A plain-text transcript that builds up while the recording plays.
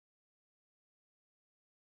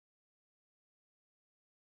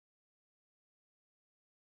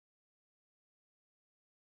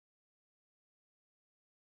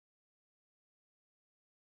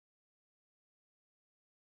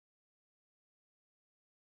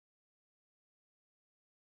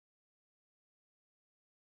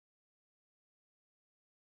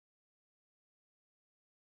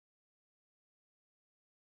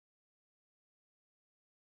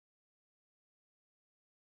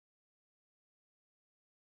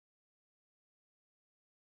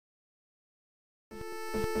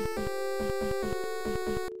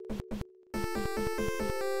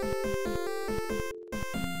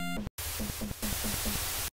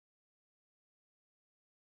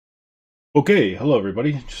Okay, hello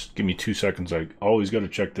everybody. Just give me 2 seconds. I always got to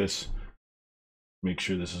check this. Make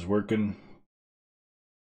sure this is working.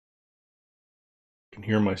 I can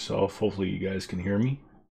hear myself. Hopefully you guys can hear me.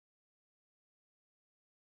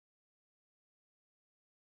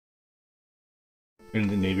 In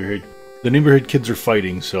the neighborhood kids are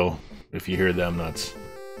fighting, so if you hear them, that's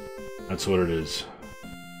what it is.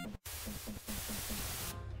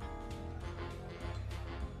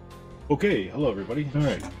 Okay, hello everybody. All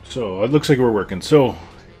right, so it looks like we're working. So,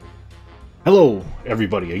 hello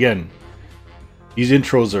everybody again. These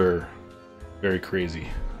intros are very crazy.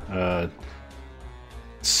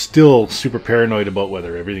 Still super paranoid about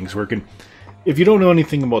whether everything's working. If you don't know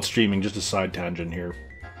anything about streaming, just a side tangent here.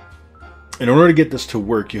 In order to get this to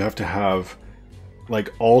work, you have to have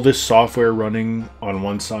like all this software running on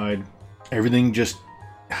one side. Everything just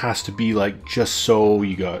has to be like just so.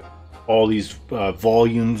 You got all these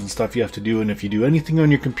volumes and stuff you have to do, and if you do anything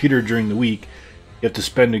on your computer during the week, you have to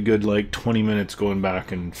spend a good like 20 minutes going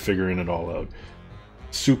back and figuring it all out.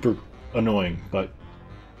 Super annoying, but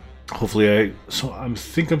hopefully I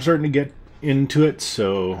think I'm starting to get into it.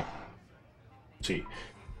 So let's see.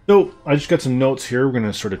 So I just got some notes here. We're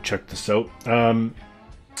gonna sort of check this out.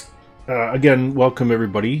 Again, welcome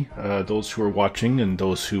everybody, those who are watching and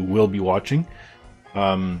those who will be watching.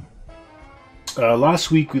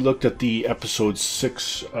 Last week we looked at the episode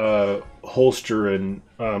 6 holster and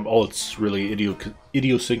all its really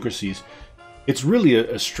idiosyncrasies. It's really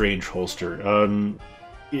a strange holster.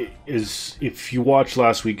 If you watched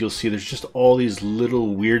last week, you'll see there's just all these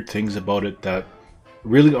little weird things about it that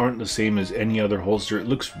really aren't the same as any other holster. It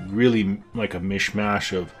looks really like a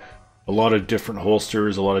mishmash of a lot of different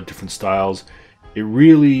holsters, a lot of different styles. It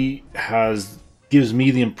really gives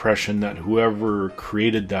me the impression that whoever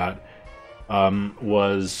created that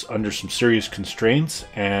was under some serious constraints,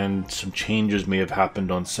 and some changes may have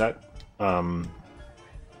happened on set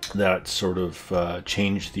that sort of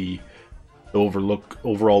changed the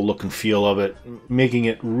overall look and feel of it, making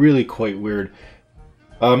it really quite weird.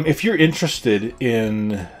 If you're interested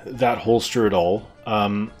in that holster at all,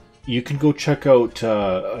 you can go check out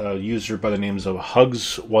a user by the names of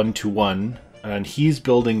Hugs121, and he's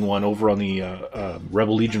building one over on the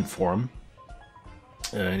Rebel Legion forum,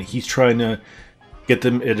 and he's trying to get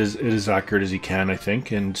them it is accurate as he can, I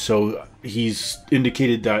think. And so he's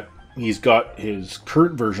indicated that he's got his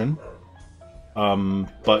current version,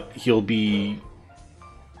 but he'll be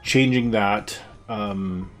changing that a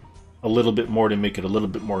little bit more to make it a little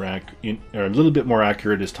bit more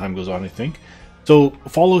accurate as time goes on, I think. So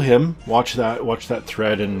follow him, watch that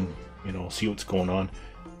thread, and see what's going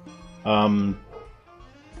on.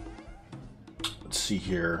 Let's see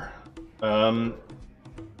here.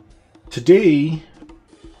 Today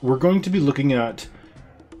we're going to be looking at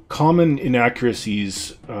common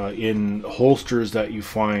inaccuracies in holsters that you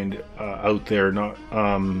find out there, not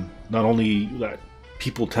only that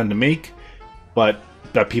people tend to make, but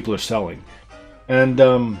that people are selling. And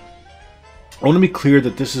I want to be clear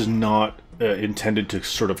that this is not intended to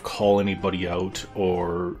sort of call anybody out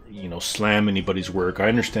or slam anybody's work. I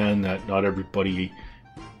understand that not everybody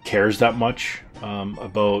cares that much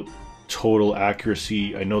about total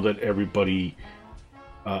accuracy. I know that everybody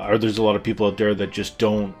there's a lot of people out there that just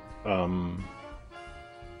don't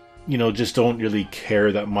just don't really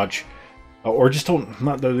care that much, or just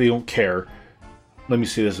not that they don't care. Let me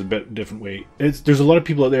say this a bit different way. There's a lot of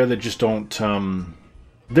people out there that just don't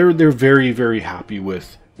they're very, very happy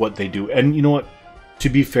with what they do. And you know what, to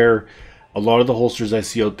be fair, a lot of the holsters I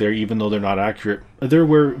see out there, even though they're not accurate, they're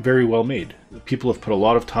very well made. People have put a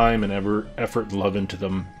lot of time and effort and love into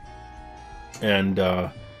them, and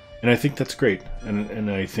I think that's great.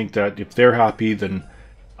 And I think that if they're happy, then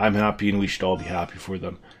I'm happy, and we should all be happy for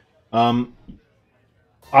them. I'm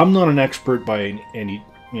not an expert by any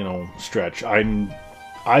stretch.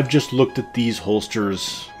 I've just looked at these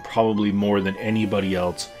holsters probably more than anybody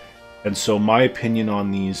else, and so my opinion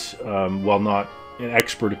on these, while not an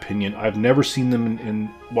expert opinion, I've never seen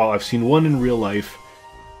them well, I've seen one in real life,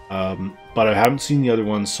 but I haven't seen the other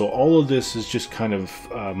ones. So all of this is just kind of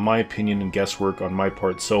my opinion and guesswork on my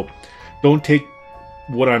part. So don't take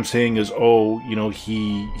what I'm saying as, oh,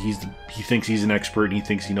 he thinks he's an expert and he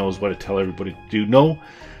thinks he knows what to tell everybody to do. No,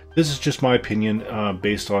 this is just my opinion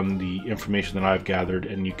based on the information that I've gathered,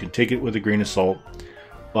 and you can take it with a grain of salt.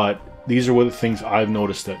 But these are what the things I've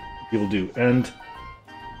noticed that people do, and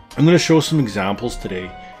I'm going to show some examples today.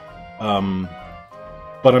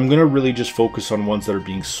 But I'm going to really just focus on ones that are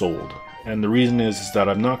being sold. And the reason is that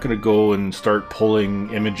I'm not going to go and start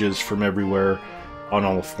pulling images from everywhere on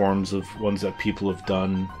all the forums of ones that people have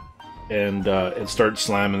done and start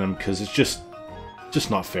slamming them, because it's just just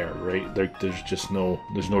not fair, right? There's no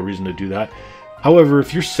reason to do that. However,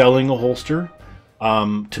 if you're selling a holster,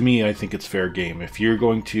 to me, I think it's fair game. If you're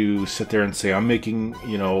going to sit there and say, I'm making,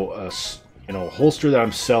 a holster that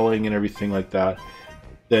I'm selling and everything like that,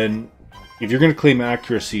 then if you're going to claim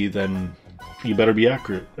accuracy, then you better be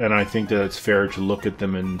accurate. And I think that it's fair to look at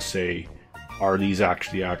them and say, are these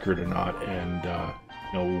actually accurate or not? And,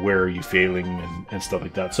 where are you failing and stuff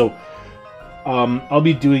like that. So, I'll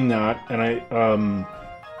be doing that, and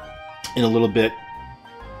in a little bit.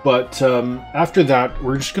 But after that,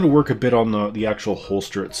 we're just going to work a bit on the actual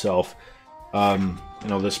holster itself.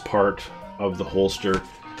 This part of the holster,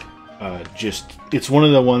 it's one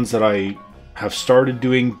of the ones that I have started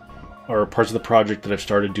doing, or parts of the project that I've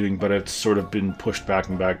started doing, but it's sort of been pushed back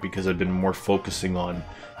and back because I've been more focusing on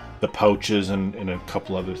the pouches and a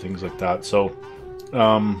couple other things like that. So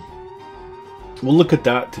we'll look at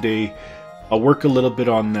that today. I'll work a little bit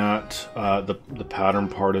on that, the pattern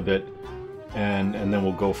part of it, and then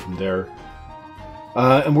we'll go from there.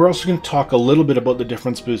 And we're also going to talk a little bit about the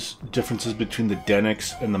differences between the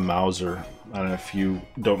Denix and the Mauser. I don't know if you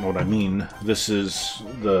don't know what I mean. This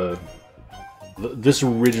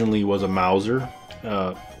originally was a Mauser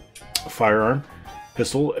firearm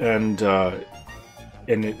pistol, and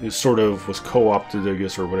it sort of was co-opted, I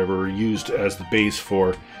guess, or whatever, used as the base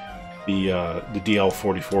for the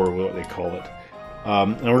DL44, or what they call it.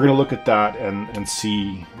 And we're going to look at that and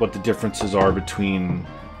see what the differences are between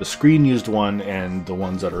the screen-used one and the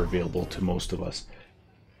ones that are available to most of us.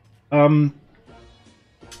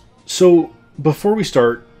 So before we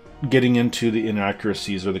start getting into the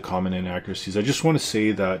inaccuracies or the common inaccuracies, I just want to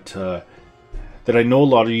say that I know a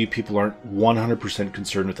lot of you people aren't 100%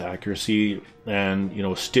 concerned with accuracy, and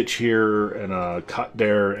a stitch here and a cut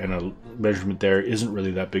there and a measurement there isn't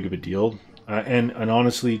really that big of a deal. And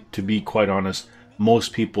honestly, to be quite honest,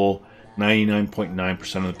 most people,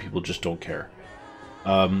 99.9% of the people, just don't care.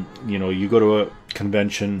 You go to a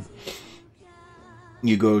convention,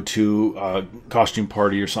 you go to a costume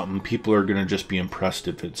party or something, people are going to just be impressed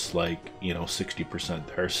if it's like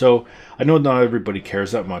 60% there. So I know not everybody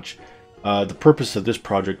cares that much. The purpose of this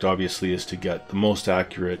project obviously is to get the most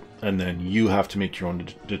accurate, and then you have to make your own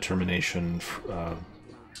determination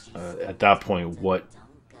at that point what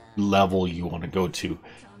level you want to go to.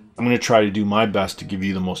 I'm going to try to do my best to give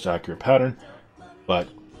you the most accurate pattern, but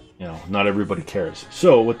not everybody cares.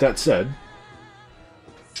 So with that said,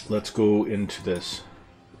 let's go into this.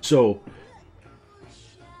 So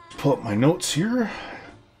pull up my notes here.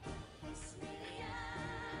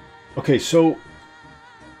 Okay, so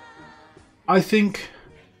I think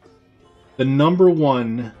the number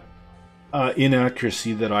one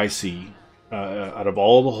inaccuracy that I see out of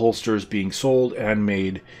all the holsters being sold and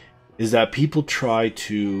made is that people try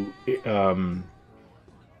to, or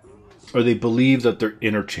they believe that they're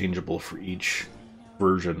interchangeable for each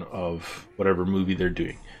version of whatever movie they're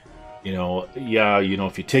doing.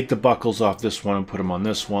 If you take the buckles off this one and put them on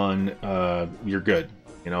this one, you're good.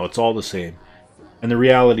 It's all the same. And the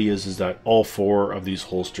reality is that all four of these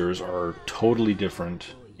holsters are totally different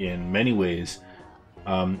in many ways,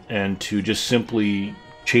 and to just simply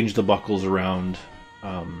change the buckles around,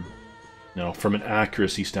 from an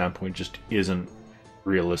accuracy standpoint, just isn't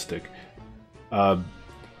realistic. I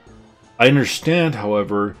understand,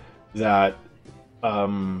 however, that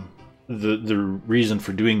the reason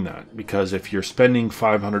for doing that, because if you're spending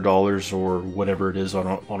 $500 or whatever it is on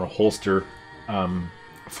a holster,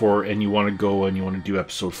 and you want to go and you want to do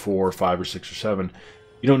episode 4 or 5 or 6 or 7,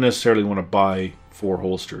 you don't necessarily want to buy 4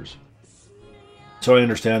 holsters. So I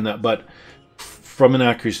understand that, but from an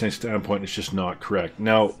accuracy standpoint, it's just not correct.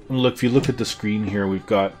 Now, look, if you look at the screen here, we've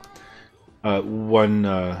got a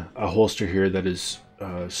holster here that is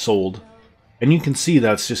sold, and you can see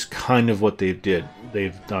that's just kind of what they've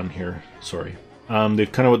done here. Sorry,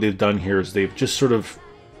 what they've done here is they've just sort of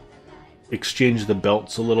exchanged the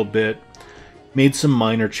belts a little bit. Made some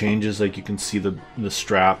minor changes, like you can see the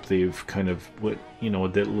strap. They've kind of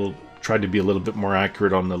tried to be a little bit more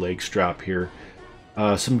accurate on the leg strap here.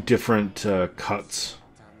 Some different cuts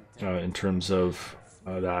in terms of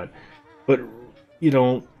that, but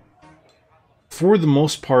for the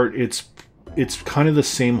most part, it's kind of the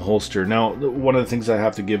same holster. Now, one of the things I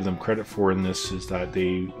have to give them credit for in this is that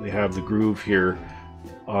they have the groove here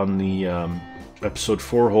on the episode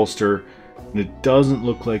 4 holster. And it doesn't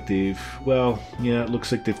look like it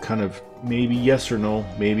looks like they've kind of, maybe yes or no,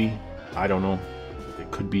 maybe, I don't know.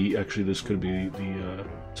 It could be, actually this could be the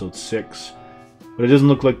episode 6. But it doesn't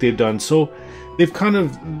look like they've done. So they've kind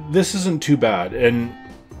of, this isn't too bad and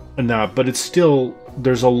that, but it's still,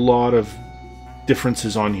 there's a lot of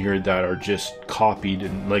differences on here that are just copied,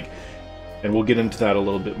 and like and we'll get into that a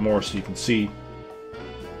little bit more so you can see.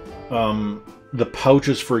 The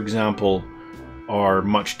pouches, for example, are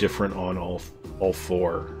much different on all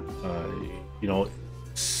four. You know,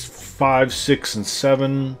 5, 6, and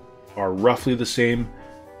 7 are roughly the same.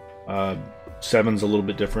 7's a little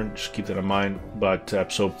bit different, just keep that in mind. But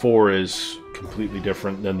episode 4 is completely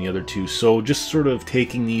different than the other two. So just sort of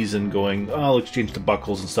taking these and going, oh, let's change the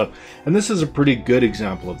buckles and stuff. And this is a pretty good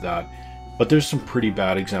example of that. But there's some pretty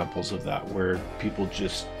bad examples of that, where people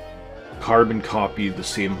just carbon copy the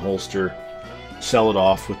same holster, sell it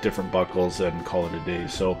off with different buckles, and call it a day.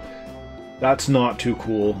 So that's not too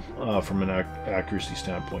cool from an accuracy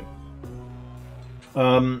standpoint.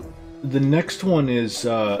 The next one is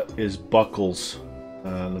buckles.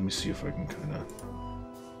 Let me see if I can kind of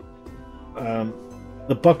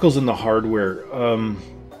the buckles in the hardware.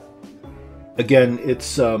 Again,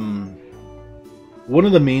 it's one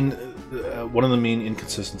of the main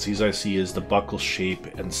inconsistencies I see is the buckle shape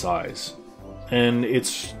and size, and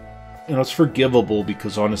it's, you know, it's forgivable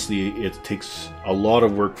because honestly it takes a lot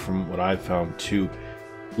of work from what I've found to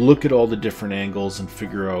look at all the different angles and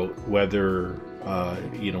figure out whether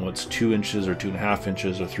you know, it's 2 inches or 2.5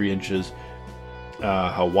 inches or 3 inches,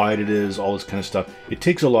 how wide it is, all this kind of stuff. It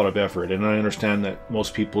takes a lot of effort, and I understand that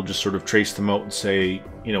most people just sort of trace them out and say,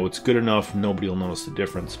 you know, it's good enough, nobody will notice the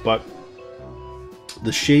difference. But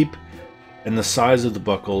the shape and the size of the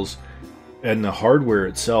buckles and the hardware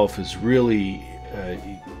itself is really,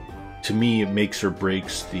 to me, it makes or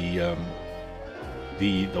breaks the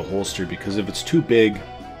holster, because if it's too big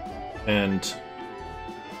and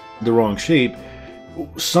the wrong shape,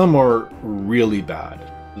 some are really bad.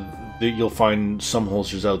 You'll find some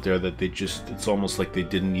holsters out there that it's almost like they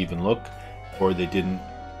didn't even look, or they didn't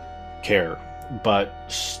care.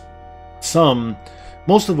 But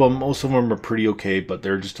most of them are pretty okay, but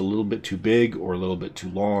they're just a little bit too big or a little bit too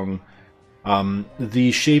long.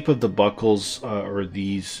 The shape of the buckles, or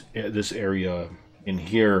this area in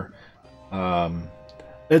here,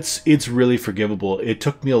 it's really forgivable. It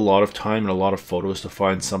took me a lot of time and a lot of photos to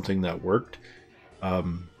find something that worked,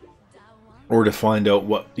 or to find out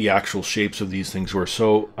what the actual shapes of these things were.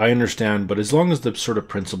 So I understand, but as long as the sort of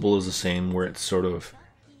principle is the same, where it's sort of,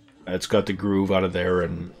 it's got the groove out of there,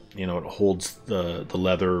 and you know, it holds the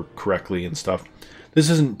leather correctly and stuff, this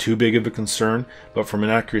isn't too big of a concern. But from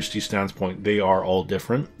an accuracy standpoint, they are all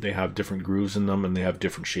different. They have different grooves in them, and they have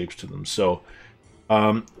different shapes to them. So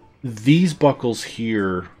these buckles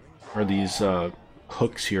here, or these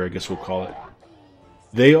hooks here, I guess we'll call it,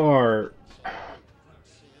 they are,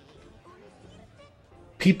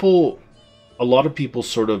 a lot of people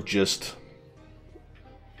sort of just,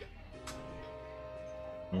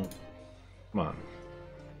 come on,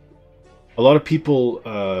 a lot of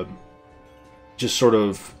people just sort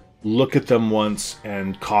of look at them once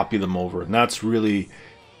and copy them over, and that's really,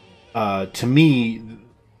 to me,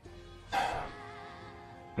 how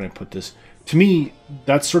can I put this? To me,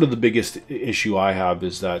 that's sort of the biggest issue I have,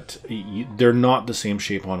 is that they're not the same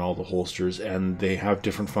shape on all the holsters, and they have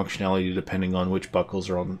different functionality depending on which buckles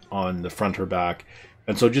are on the front or back.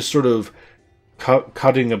 And so just sort of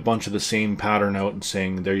cutting a bunch of the same pattern out and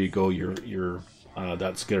saying, there you go, you're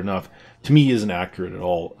that's good enough, to me isn't accurate at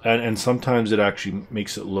all. And sometimes it actually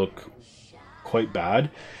makes it look quite bad.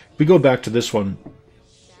 If we go back to this one,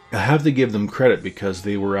 I have to give them credit, because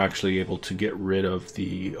they were actually able to get rid of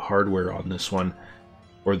the hardware on this one,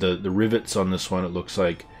 or the rivets on this one, it looks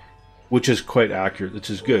like, which is quite accurate, which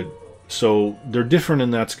is good. So they're different,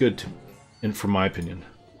 and that's good, from my opinion.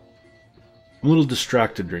 I'm a little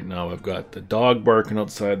distracted right now. I've got the dog barking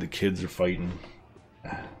outside, the kids are fighting.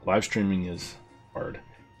 Live streaming is hard.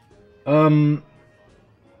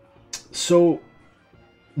 So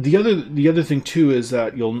the other thing too is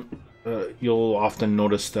that you'll often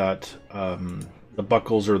notice that the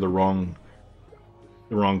buckles are the wrong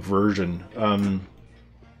version.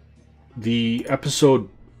 The episode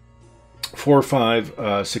 4,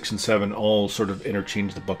 5, 6, and 7 all sort of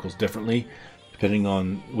interchange the buckles differently depending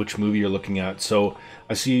on which movie you're looking at. So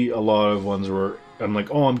I see a lot of ones where I'm like,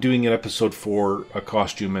 oh, I'm doing an episode 4 a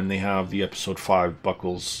costume, and they have the episode 5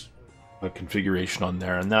 buckles configuration on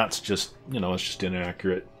there, and that's just, you know, it's just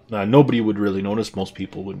inaccurate. Nobody would really notice. Most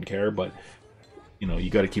people wouldn't care, but you know, you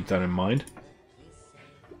got to keep that in mind.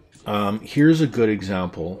 Here's a good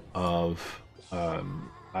example of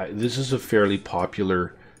this is a fairly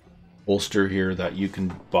popular holster here that you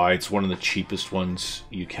can buy. It's one of the cheapest ones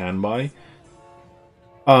you can buy.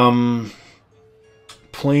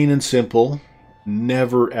 Plain and simple,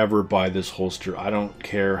 never ever buy this holster. I don't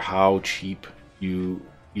care how cheap you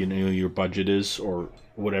know your budget is or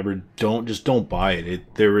whatever. Don't buy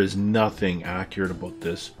it. There is nothing accurate about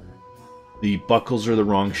this. The buckles are the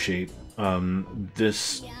wrong shape.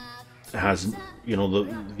 This has, you know,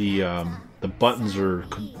 the buttons are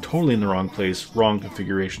totally in the wrong place, wrong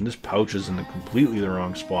configuration. This pouch is in completely the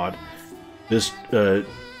wrong spot. This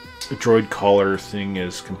droid collar thing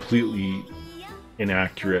is completely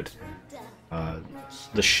inaccurate.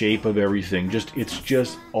 The shape of everything, it's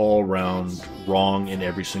just all around wrong in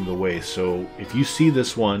every single way. So if you see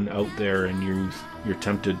this one out there and you're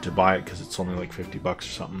tempted to buy it because it's only like 50 bucks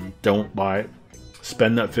or something, don't buy it.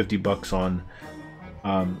 Spend that 50 bucks on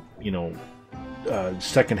you know,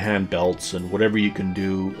 secondhand belts and whatever you can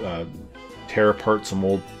do. Tear apart some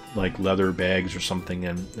old like leather bags or something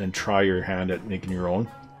and try your hand at making your own,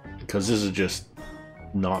 because this is just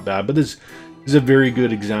not bad. But this is a very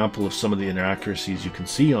good example of some of the inaccuracies you can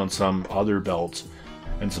see on some other belts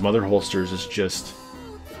and some other holsters. Is just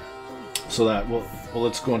so that well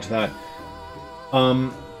let's go into that.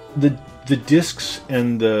 The discs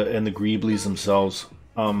and the greeblies themselves,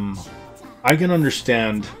 I can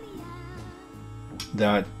understand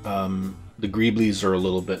that the greeblies are a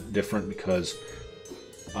little bit different because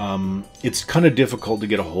it's kind of difficult to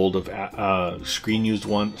get a hold of screen used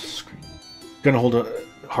ones.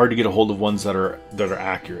 Hard to get a hold of ones that are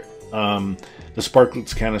accurate. The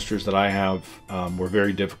Sparklets canisters that I have were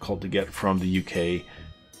very difficult to get from the UK.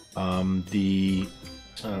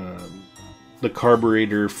 The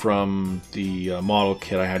carburetor from the model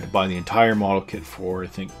kit, I had to buy the entire model kit for, I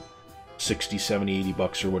think, 60, 70, 80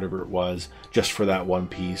 bucks or whatever it was, just for that one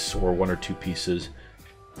piece or one or two pieces.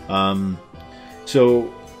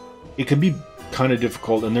 So it can be kind of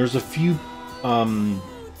difficult, and there's a few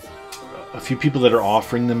people that are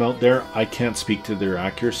offering them out there. I can't speak to their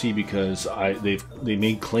accuracy because they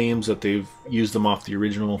made claims that they've used them off the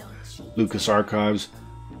original Lucas archives.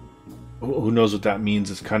 Who knows what that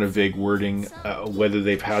means? It's kind of vague wording. Whether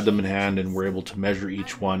they've had them in hand and were able to measure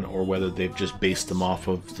each one, or whether they've just based them off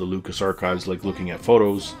of the Lucas archives, like looking at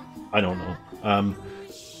photos, I don't know.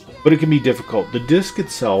 But it can be difficult. The disc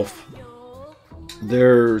itself,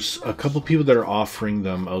 there's a couple people that are offering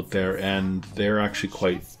them out there, and they're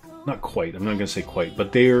actually not quite, I'm not going to say quite,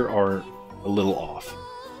 but they are a little off.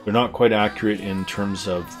 They're not quite accurate in terms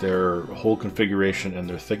of their whole configuration and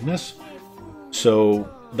their thickness. So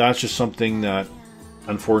that's just something that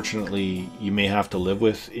unfortunately you may have to live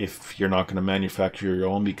with if you're not going to manufacture your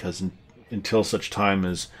own, because until such time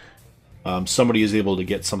as somebody is able to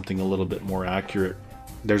get something a little bit more accurate,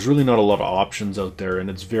 there's really not a lot of options out there, and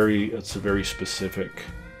it's a very specific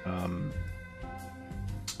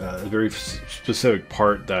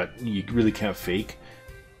part that you really can't fake.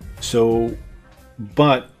 So,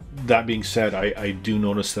 but that being said, I do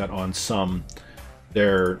notice that on some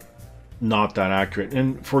they're not that accurate.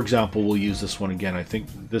 And for example, we'll use this one again. I think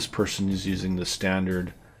this person is using the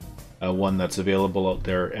standard one that's available out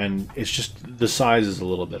there, and it's just the size is a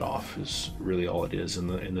little bit off, is really all it is,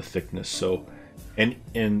 in the thickness. So, and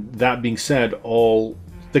that being said, all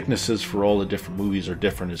thicknesses for all the different movies are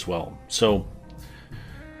different as well. So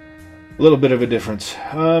a little bit of a difference.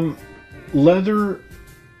 The leather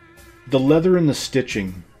and the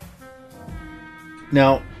stitching.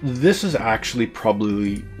 Now, this is actually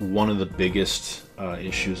probably one of the biggest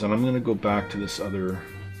issues, and I'm going to go back to this other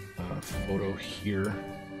photo here,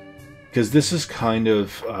 because this is kind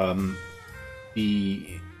of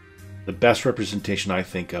the best representation, I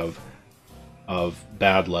think, of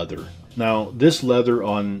bad leather. Now, this leather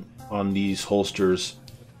on these holsters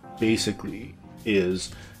basically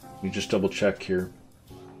is, let me just double check here,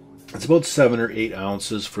 it's about 7 or 8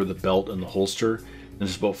 ounces for the belt and the holster. And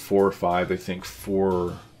it's about 4 or 5, I think,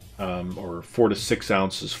 4 to 6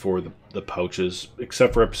 ounces for the pouches,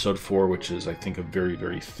 except for episode 4, which is, I think, a very,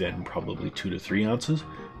 very thin, probably 2 to 3 ounces.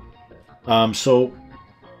 So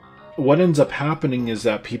what ends up happening is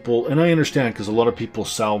that people, and I understand because a lot of people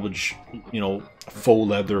salvage, you know, faux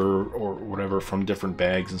leather or whatever from different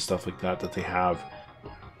bags and stuff like that they have,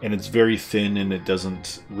 and it's very thin and it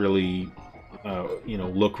doesn't really, you know,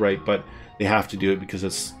 look right, but they have to do it because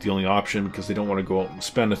it's the only option, because they don't want to go out and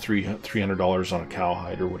spend $300 on a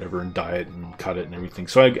cowhide or whatever and dye it and cut it and everything.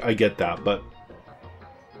 So I get that, but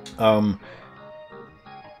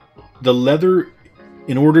the leather,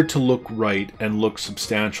 in order to look right and look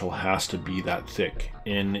substantial, has to be that thick,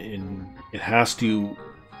 and it has to,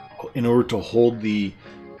 in order to hold the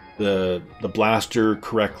blaster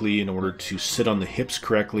correctly, in order to sit on the hips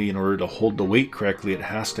correctly, in order to hold the weight correctly, it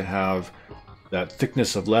has to have that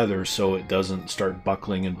thickness of leather so it doesn't start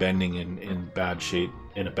buckling and bending in bad shape,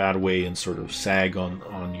 in a bad way, and sort of sag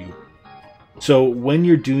on you. So when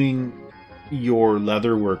you're doing your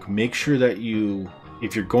leather work, make sure that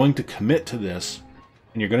if you're going to commit to this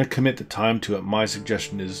and you're going to commit the time to it, my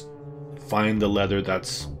suggestion is find the leather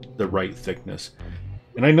that's the right thickness.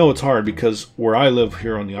 And I know it's hard because where I live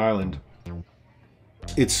here on the island,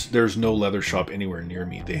 there's no leather shop anywhere near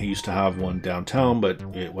me. They used to have one downtown, but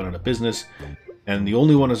it went out of business. And the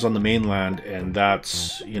only one is on the mainland, and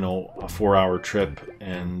that's, you know, a 4-hour trip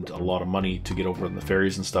and a lot of money to get over on the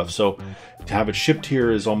ferries and stuff. So to have it shipped here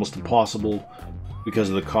is almost impossible because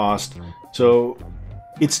of the cost. So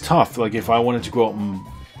it's tough. Like if I wanted to go out and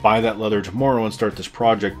buy that leather tomorrow and start this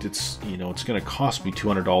project, it's, you know, it's going to cost me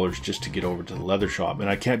 $200 just to get over to the leather shop. And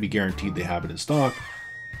I can't be guaranteed they have it in stock.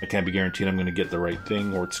 I can't be guaranteed I'm going to get the right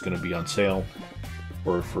thing, or it's going to be on sale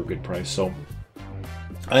for a good price. So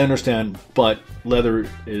I understand, but leather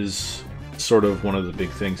is sort of one of the big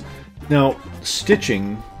things. Now,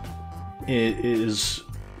 stitching is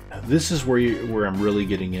this is where I'm really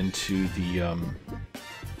getting into the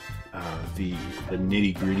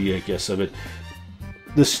nitty-gritty, I guess, of it.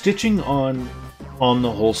 The stitching on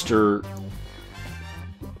the holster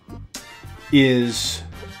is,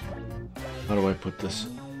 how do I put this?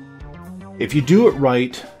 If you do it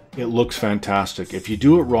right, it looks fantastic. If you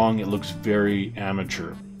do it wrong, it looks very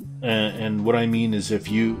amateur. And what I mean is, if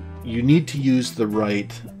you need to use the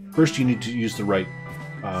right, first you need to use the right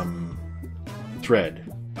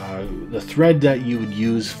thread. The thread that you would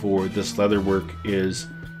use for this leather work is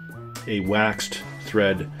a waxed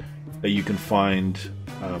thread that you can find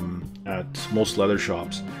at most leather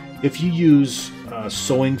shops. If you use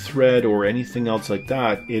sewing thread or anything else like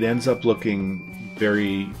that, it ends up looking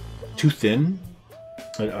too thin.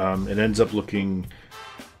 It ends up looking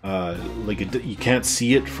like you can't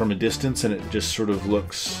see it from a distance, and it just sort of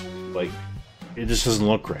looks like it just doesn't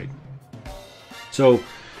look right. So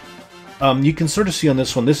you can sort of see on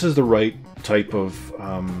this one, this is the right type of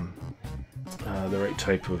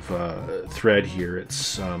thread here.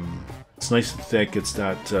 It's nice and thick. It's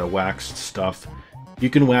that waxed stuff. You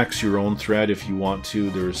can wax your own thread if you want to.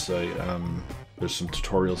 There's some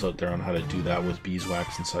tutorials out there on how to do that with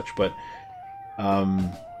beeswax and such. But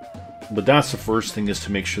that's the first thing, is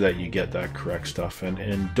to make sure that you get that correct stuff,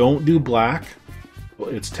 and don't do black.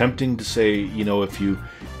 It's tempting to say, you know, if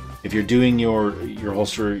you're doing your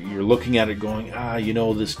holster, you're looking at it going, you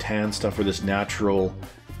know, this tan stuff or this natural.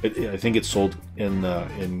 I think it's sold in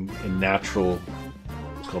natural.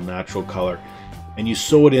 It's called natural color, and you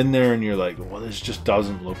sew it in there, and you're like, well, this just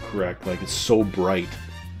doesn't look correct. Like, it's so bright.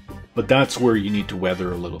 But that's where you need to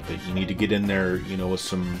weather a little bit. You need to get in there, you know, with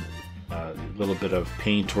some little bit of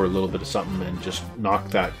paint or a little bit of something, and just knock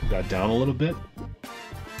that down a little bit,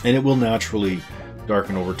 and it will naturally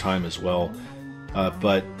darken over time as well.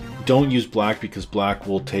 But don't use black, because black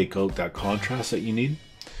will take out that contrast that you need.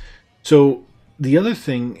 So the other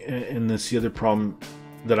thing, and that's the other problem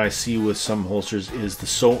that I see with some holsters, is the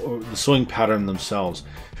sewing pattern themselves.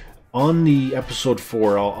 On the episode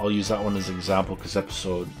 4, I'll use that one as an example, because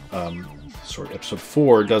episode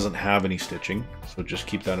 4 doesn't have any stitching, so just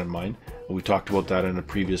keep that in mind. We talked about that in a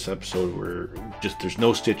previous episode, where there's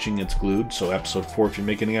no stitching, it's glued. So episode 4, if you're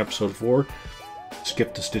making episode 4,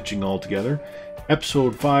 skip the stitching altogether.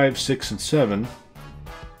 Episode 5, 6, and 7,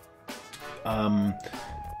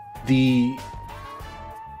 the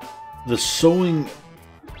sewing.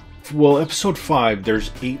 Well, episode 5,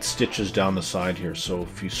 there's 8 stitches down the side here. So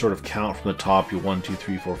if you sort of count from the top, you 1, 2,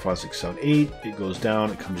 3, 4, 5, 6, 7, 8. It goes down,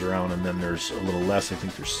 it comes around, and then there's a little less. I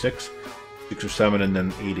think there's 6 or 7, and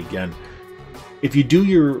then 8 again. If you do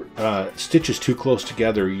your stitches too close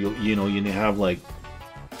together, you know you have like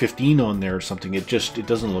 15 on there or something. It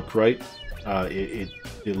doesn't look right. It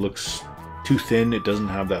looks too thin. It doesn't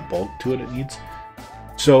have that bulk to it needs.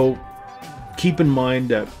 So keep in mind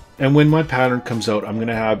that. And when my pattern comes out, I'm going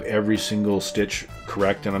to have every single stitch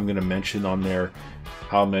correct, and I'm going to mention on there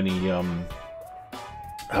how many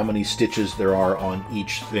stitches there are on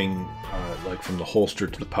each thing, like from the holster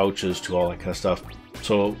to the pouches to all that kind of stuff.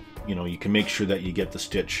 So, you know, you can make sure that you get the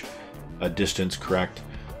stitch distance correct.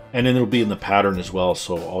 And then it'll be in the pattern as well,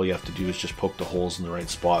 so all you have to do is just poke the holes in the right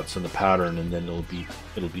spots in the pattern, and then it'll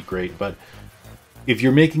be great. But if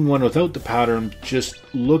you're making one without the pattern, just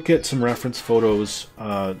look at some reference photos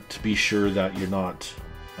to be sure that you're not,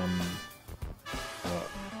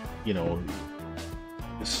 you know,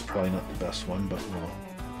 this is probably not the best one, but well,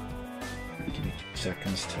 give me 2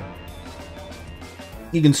 seconds to.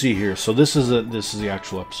 You can see here. So this is the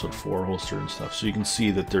actual episode 4 holster and stuff. So you can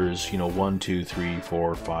see that there's, you know, 1, 2, 3,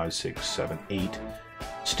 4, 5, 6, 7, 8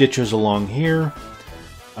 stitches along here.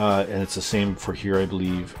 And it's the same for here, I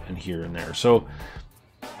believe, and here and there. So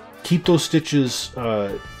keep those stitches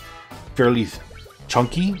fairly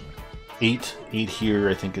chunky. 8 here.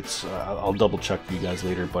 I think it's. I'll double check for you guys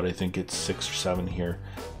later, but I think it's 6 or 7 here.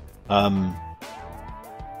 And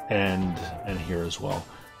and here as well.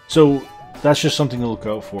 So that's just something to look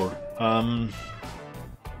out for. Let's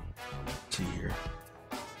see here.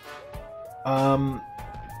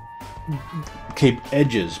 Okay,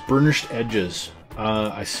 edges, burnished edges.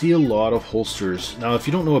 I see a lot of holsters. Now, if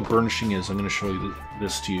you don't know what burnishing is, I'm going to show you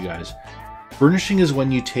this to you guys. Burnishing is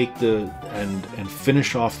when you take and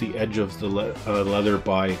finish off the edge of the leather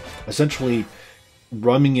by essentially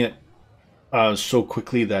rubbing it so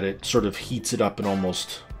quickly that it sort of heats it up and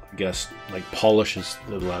almost, I guess, like polishes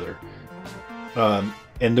the leather.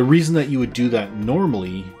 And the reason that you would do that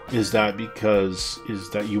normally is that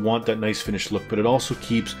you want that nice finished look, but it also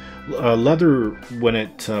keeps leather when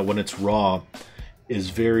it's raw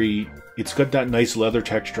it's got that nice leather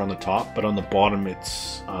texture on the top, but on the bottom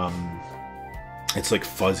it's like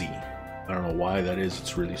fuzzy. I don't know why that is.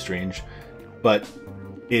 It's really strange, but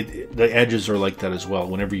the edges are like that as well.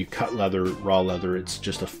 Whenever you cut leather, raw leather, it's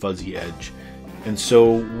just a fuzzy edge. And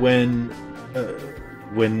so when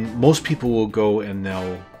most people will go and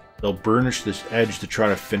they'll burnish this edge to try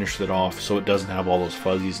to finish it off so it doesn't have all those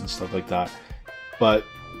fuzzies and stuff like that. But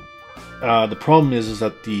the problem is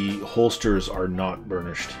that the holsters are not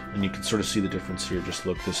burnished, and you can sort of see the difference here. Just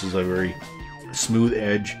look, this is a very smooth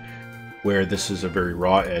edge, where this is a very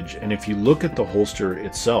raw edge. And if you look at the holster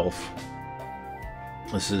itself,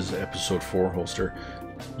 this is episode 4 holster,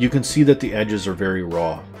 you can see that the edges are very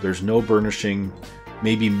raw. There's no burnishing,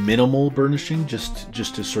 maybe minimal burnishing, just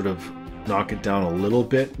to sort of knock it down a little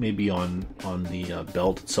bit, maybe on the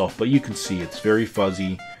belt itself. But you can see it's very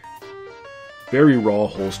fuzzy, very raw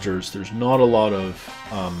holsters. There's not a lot of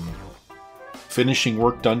finishing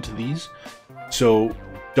work done to these. So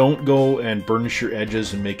don't go and burnish your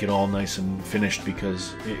edges and make it all nice and finished,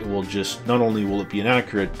 because it will just, not only will it be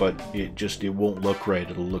inaccurate, but it won't look right.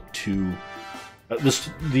 It'll look too...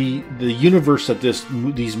 the universe that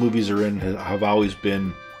these movies are in have always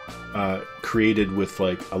been created with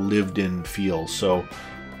like a lived-in feel. So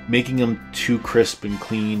making them too crisp and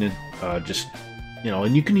clean, and just, you know,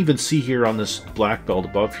 and you can even see here on this black belt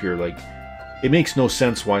above here, like, it makes no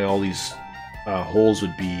sense why all these holes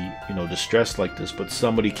would be, you know, distressed like this, but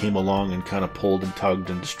somebody came along and kind of pulled and tugged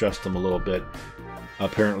and distressed them a little bit.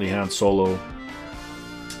 Apparently Han Solo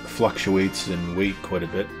fluctuates in weight quite a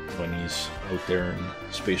bit when he's out there in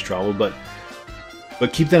space travel, but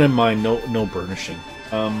keep that in mind. No burnishing.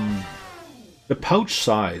 The pouch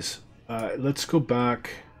size, let's go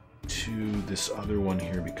back to this other one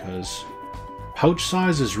here, because pouch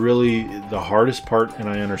size is really the hardest part, and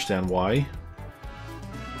I understand why.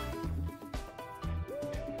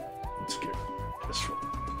 Let's get this one.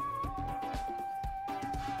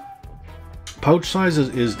 Pouch size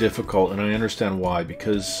is difficult, and I understand why,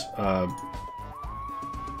 because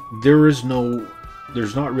there's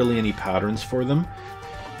not really any patterns for them.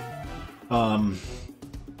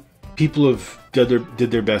 People have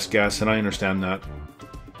did their best guess, and I understand that.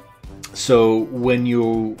 So when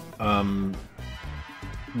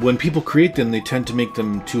people create them, they tend to make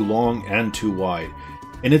them too long and too wide,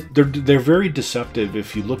 and they're very deceptive.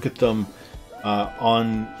 If you look at them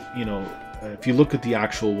if you look at the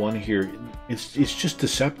actual one here, it's just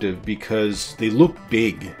deceptive because they look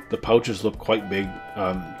big. The pouches look quite big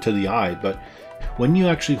to the eye, but when you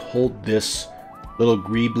actually hold this little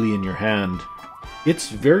greebly in your hand, it's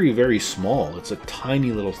very, very small. It's a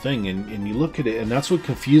tiny little thing, and you look at it, and that's what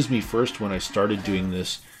confused me first when I started doing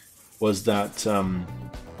this, was that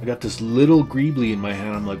I got this little greebly in my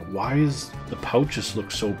hand. I'm like, why is the pouches look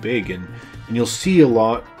so big? And you'll see a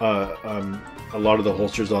lot of the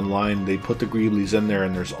holsters online, they put the greeblies in there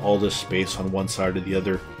and there's all this space on one side or the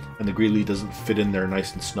other, and the greebly doesn't fit in there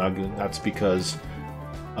nice and snug, and that's because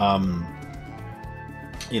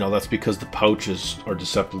the pouches are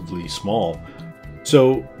deceptively small.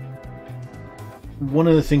 So one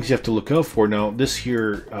of the things you have to look out for, now this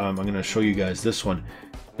here, I'm going to show you guys this one.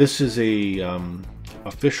 This is a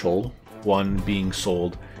official one being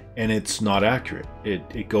sold, and it's not accurate.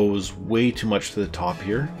 It goes way too much to the top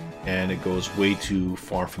here, and it goes way too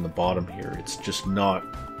far from the bottom here. It's just not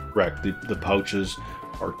correct. The pouches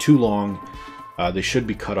are too long. They should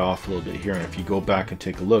be cut off a little bit here, and if you go back and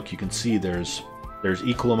take a look, you can see there's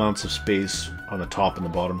equal amounts of space on the top and the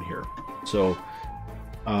bottom here. So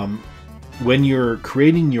when you're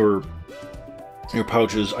creating your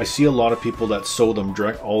pouches, I see a lot of people that sew them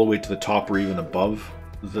direct all the way to the top or even above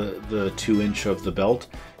the 2-inch of the belt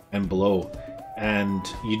and below, and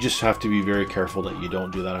you just have to be very careful that you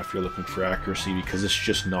don't do that if you're looking for accuracy, because it's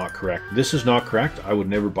just not correct. This is not correct. I would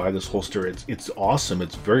never buy this holster. It's awesome,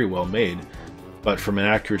 it's very well made, but from an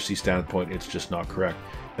accuracy standpoint, it's just not correct.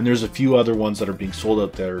 And there's a few other ones that are being sold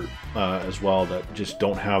out there as well that just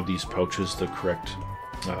don't have these pouches the correct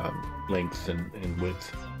length and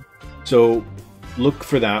width. So look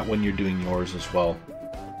for that when you're doing yours as well.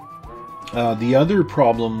 The other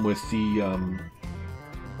problem with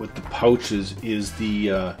the pouches is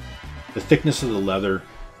the thickness of the leather,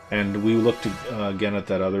 and we looked again at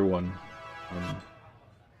that other one.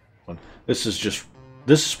 This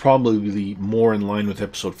is probably more in line with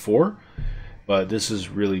episode 4, but this is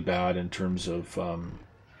really bad in terms of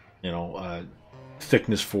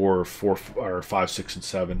thickness for 5, 6, and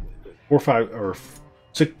 7. 4, 5, or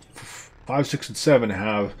 6, 5, 6, and 7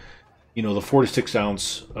 have the 4 to 6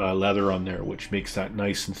 ounce leather on there, which makes that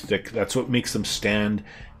nice and thick. That's what makes them stand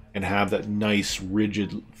and have that nice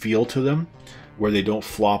rigid feel to them, where they don't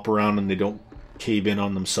flop around and they don't cave in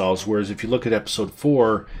on themselves. Whereas if you look at episode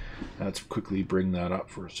 4, let's quickly bring that up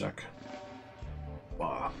for a sec.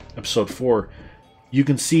 Episode 4, you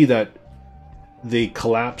can see that they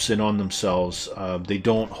collapse in on themselves. They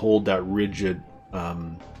don't hold that rigid,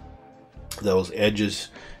 those edges,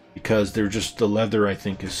 because they're just, the leather I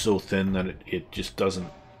think is so thin that it just doesn't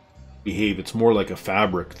behave. It's more like a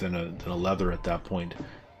fabric than a leather at that point.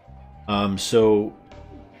 So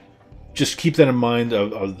just keep that in mind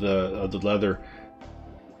of the leather.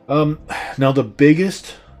 Now the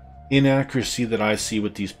biggest inaccuracy that I see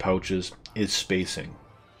with these pouches is spacing.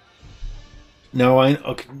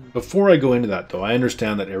 Now, before I go into that though, I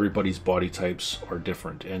understand that everybody's body types are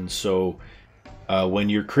different, and so when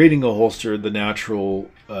you're creating a holster, the natural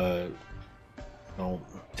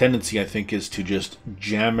tendency I think is to just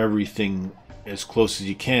jam everything as close as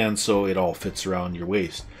you can so it all fits around your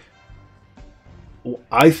waist.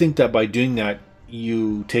 I think that by doing that,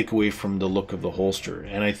 you take away from the look of the holster.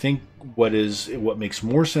 And I think what makes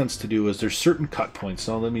more sense to do is there's certain cut points.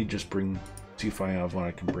 Now let me just see if I have one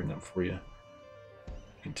I can bring up for you.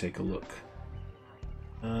 You can take a look.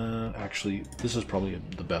 Actually, this is probably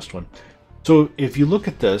the best one. So if you look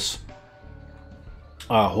at this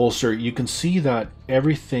holster, you can see that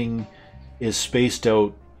everything is spaced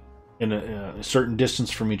out in a certain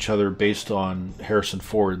distance from each other based on Harrison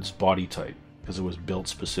Ford's body type, because it was built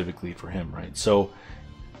specifically for him, right? So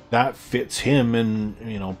that fits him,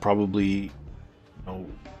 and probably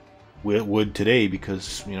would today,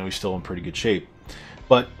 because he's still in pretty good shape.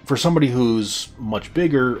 But for somebody who's much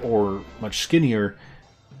bigger or much skinnier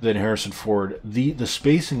than Harrison Ford, the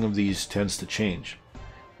spacing of these tends to change.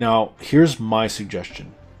 Now here's my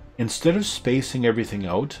suggestion: instead of spacing everything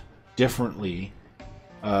out differently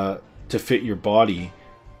to fit your body,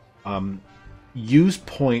 use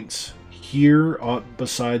points here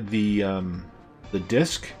beside the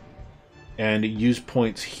disc, and use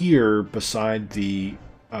points here beside the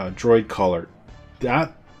droid collar.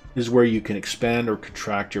 That is where you can expand or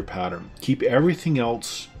contract your pattern. Keep everything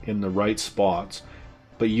else in the right spots,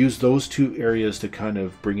 but use those two areas to kind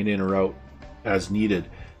of bring it in or out as needed,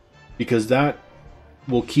 because that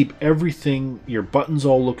will keep everything, your buttons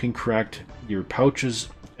all looking correct, your pouches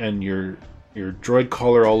and your droid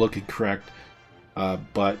collar all looking correct,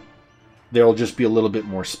 but there'll just be a little bit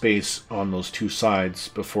more space on those two sides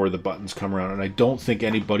before the buttons come around, and I don't think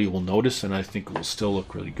anybody will notice, and I think it will still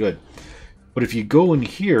look really good. But if you go in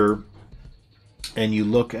here and you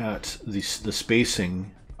look at the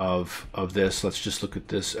spacing of this, let's just look at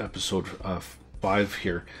this episode 5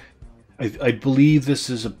 here. I believe this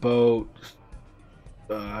is about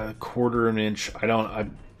a quarter of an inch.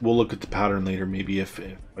 We'll look at the pattern later, maybe if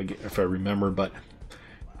I remember, but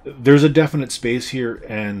there's a definite space here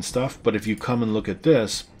and stuff. But if you come and look at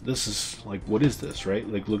this is like, what is this, right?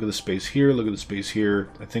 Like, look at the space here, look at the space here.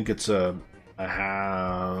 I think it's a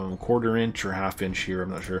quarter inch or half inch here,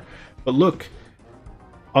 I'm not sure. But look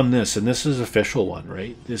on this, and this is official one,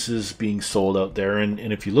 right? This is being sold out there, and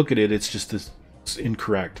if you look at it, it's just it's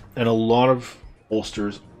incorrect. And a lot of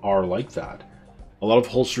holsters are like that. A lot of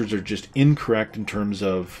holsters are just incorrect in terms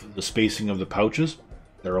of the spacing of the pouches.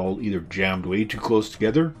 They're all either jammed way too close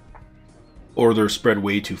together, or they're spread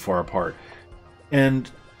way too far apart. And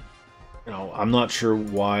I'm not sure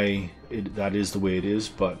why that is the way it is,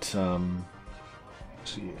 but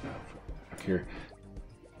let's see back here.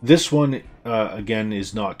 This one again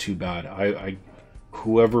is not too bad.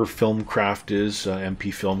 Whoever Filmcraft is,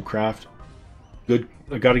 MP Filmcraft, good.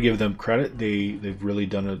 I got to give them credit. They've really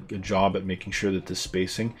done a good job at making sure that the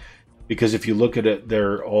spacing, because if you look at it,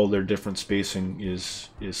 all their different spacing is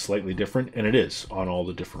slightly different, and it is on all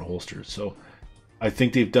the different holsters. So I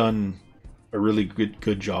think they've done a really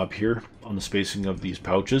good job here on the spacing of these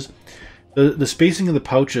pouches. The spacing of the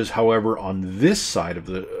pouches, however, on this side of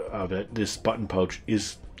it, this button pouch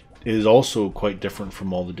is also quite different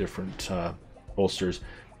from all the different holsters.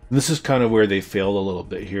 And this is kind of where they failed a little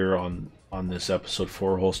bit here on on this episode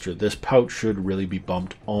 4 holster. This pouch should really be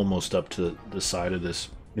bumped almost up to the side of this.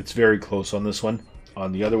 It's very close on this one.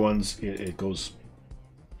 On the other ones, it goes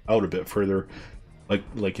out a bit further,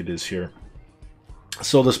 like it is here.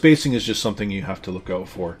 So the spacing is just something you have to look out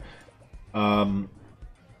for.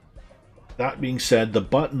 That being said, the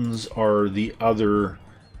buttons are the other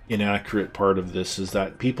inaccurate part of this, is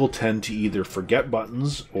that people tend to either forget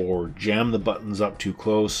buttons or jam the buttons up too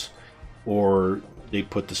close, or they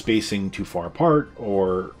put the spacing too far apart,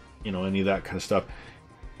 or any of that kind of stuff,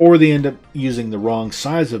 or they end up using the wrong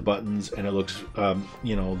size of buttons, and it looks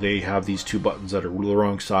they have these two buttons that are the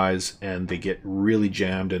wrong size and they get really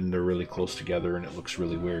jammed and they're really close together and it looks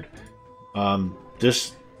really weird.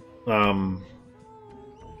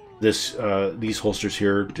 These holsters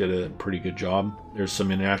here did a pretty good job. There's some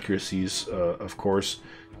inaccuracies, of course,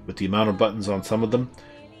 with the amount of buttons on some of them,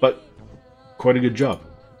 but quite a good job.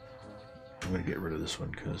 I'm going to get rid of this one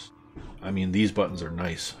because, these buttons are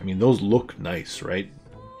nice. Those look nice, right?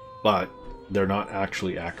 But they're not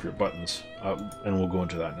actually accurate buttons, and we'll go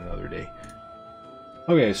into that in another day.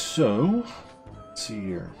 Okay, so let's see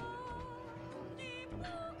here.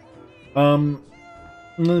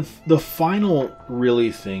 The final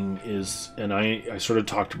really thing is, and I sort of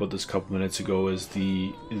talked about this a couple minutes ago, is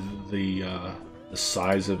the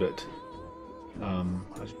size of it. I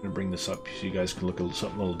was going to bring this up so you guys can look at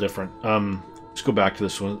something a little different. Let's go back to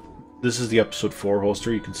this one. This is the episode 4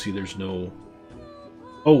 holster. You can see there's no...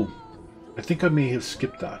 Oh, I think I may have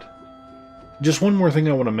skipped that. Just one more thing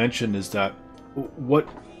I want to mention is that what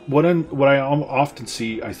I often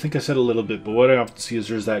see, I think I said a little bit, but what I often see is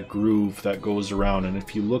there's that groove that goes around, and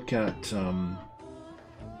if you look at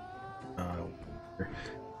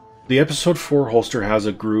the episode 4 holster has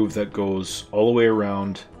a groove that goes all the way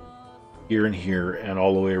around here and here, and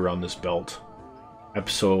all the way around this belt.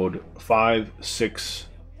 Episode 5, 6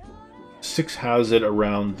 has it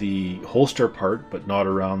around the holster part, but not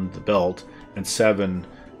around the belt, and 7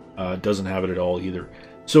 doesn't have it at all either.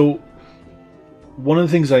 So one of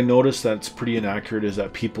the things I noticed that's pretty inaccurate is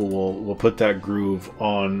that people will put that groove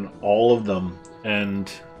on all of them, and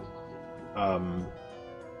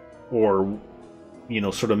or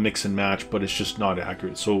sort of mix and match, but it's just not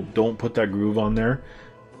accurate. So don't put that groove on there.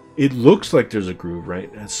 It looks like there's a groove,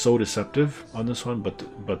 right? It's so deceptive on this one,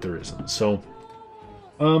 but there isn't. So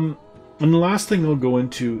and the last thing I'll go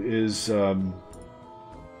into is the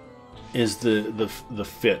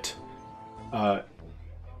fit.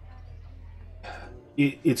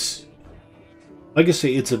 It's like I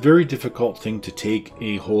say, it's a very difficult thing to take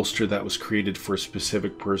a holster that was created for a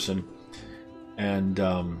specific person and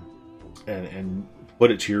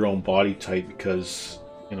put it to your own body type, because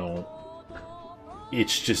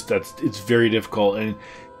it's very difficult. And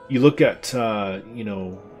you look at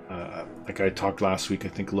like I talked last week, I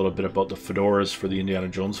think, a little bit about the fedoras for the Indiana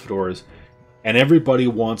Jones fedoras, and everybody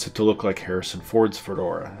wants it to look like Harrison Ford's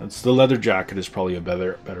fedora. It's the leather jacket is probably a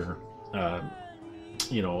better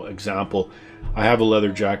example. I have a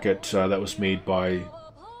leather jacket that was made by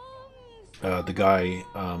the guy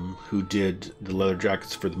who did the leather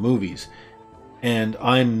jackets for the movies, and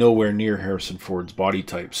I'm nowhere near Harrison Ford's body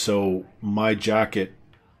type. So my jacket,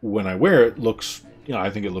 when I wear it, looks, I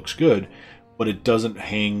think it looks good, but it doesn't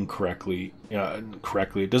hang correctly.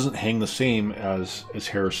 It doesn't hang the same as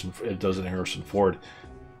Harrison. It does in Harrison Ford,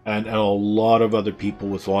 and a lot of other people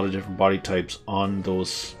with a lot of different body types on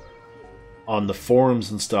the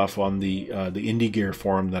forums and stuff, on the Indie Gear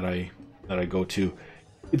forum that I go to.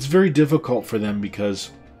 It's very difficult for them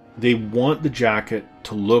because they want the jacket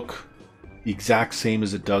to look the exact same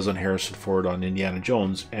as it does on Harrison Ford on Indiana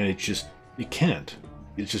Jones, and it can't.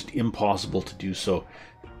 It's just impossible to do so.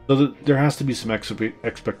 So there has to be some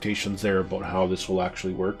expectations there about how this will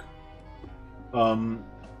actually work.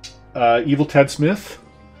 Evil Ted Smith,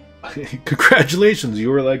 congratulations, you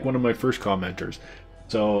were like one of my first commenters.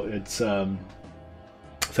 So it's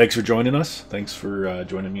thanks for joining us. Thanks for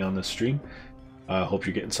joining me on this stream. Hope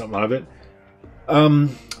you're getting something out of it.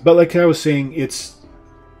 But like I was saying, it's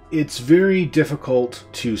very difficult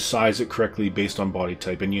to size it correctly based on body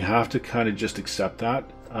type, and you have to kind of just accept that.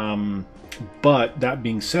 But that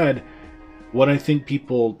being said, what I think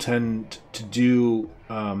people tend to do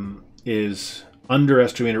is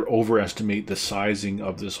underestimate or overestimate the sizing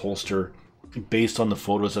of this holster based on the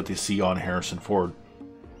photos that they see on Harrison Ford.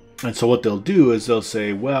 And so what they'll do is they'll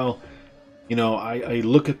say, well, I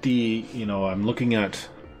look at I'm looking at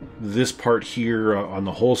this part here on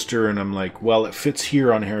the holster, and I'm like, well, it fits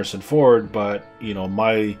here on Harrison Ford, but they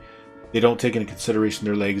don't take into consideration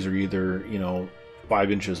their legs are either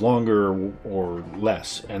 5 inches longer or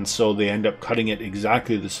less, and so they end up cutting it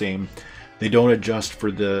exactly the same. They don't adjust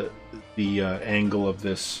for the the angle of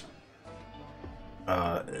this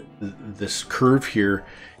this curve here,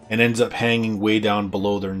 and ends up hanging way down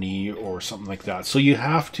below their knee or something like that. So you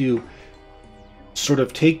have to sort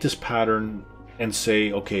of take this pattern and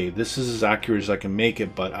say, okay, this is as accurate as I can make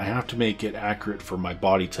it, but I have to make it accurate for my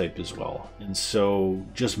body type as well. And so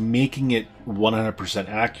just making it 100%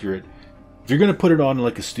 accurate, if you're going to put it on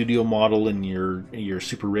like a studio model and you're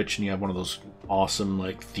super rich and you have one of those awesome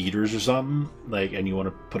like theaters or something, like, and you want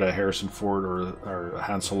to put a Harrison Ford or a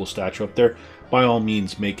Han Solo statue up there, by all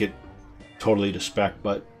means make it totally to spec.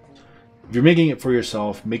 But if you're making it for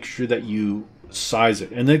yourself, make sure that you size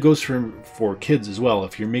it. And that goes for kids as well.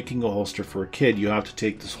 If you're making a holster for a kid, you have to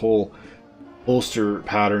take this whole holster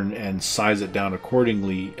pattern and size it down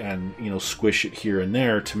accordingly, and squish it here and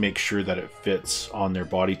there to make sure that it fits on their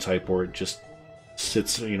body type, or it just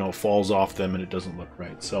sits, falls off them and it doesn't look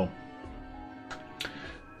right. So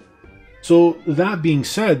that being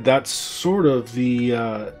said, that's sort of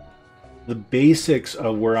the basics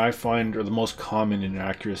of where I find are the most common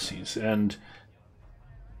inaccuracies, and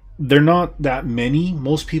they're not that many.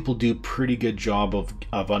 Most people do a pretty good job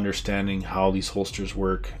of understanding how these holsters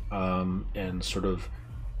work, and sort of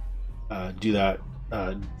do that.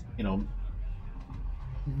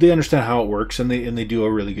 They understand how it works, and they do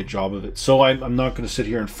a really good job of it. So I'm not going to sit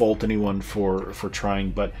here and fault anyone for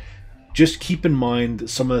trying, but just keep in mind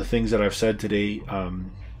some of the things that I've said today.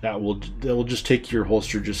 That will just take your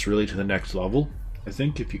holster just really to the next level, I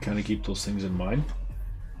think, if you kind of keep those things in mind.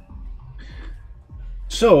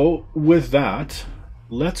 So with that,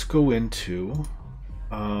 let's go into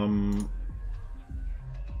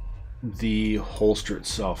the holster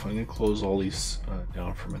itself. I'm going to close all these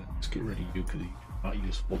down for a minute. Let's get rid of you because you're not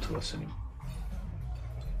useful to us anymore.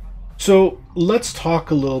 So let's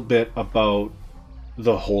talk a little bit about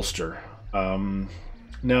the holster.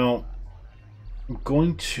 Now, I'm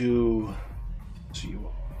going to see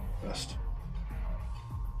what best.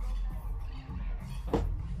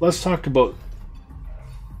 Let's talk about.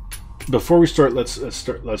 Before we start, let's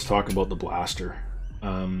talk about the blaster.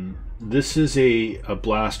 This is a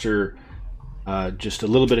blaster. Just a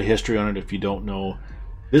little bit of history on it if you don't know.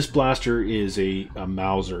 This blaster is a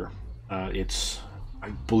Mauser. I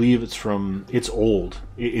believe it's old.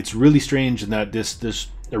 It's really strange in that this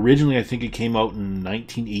originally, I think it came out in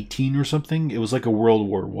 1918 or something. It was like a World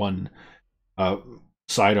War I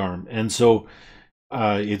sidearm, and so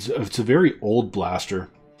it's a very old blaster.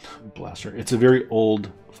 It's a very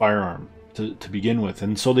old firearm to begin with,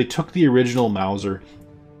 and so they took the original Mauser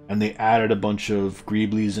and they added a bunch of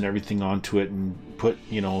greeblies and everything onto it, and put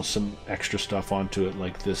some extra stuff onto it,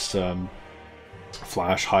 like this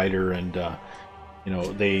flash hider, and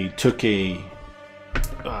they took a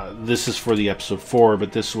this is for the episode 4,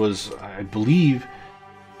 but this was, I believe,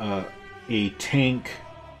 a tank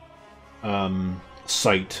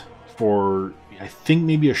sight for, I think,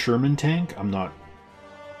 maybe a Sherman tank.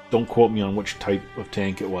 Don't quote me on which type of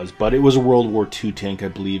tank it was, but it was a World War II tank, I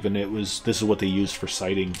believe, and this is what they used for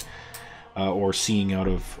sighting or seeing out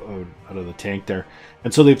of the tank there.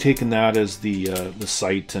 And so they've taken that as the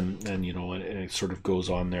sight, and it sort of goes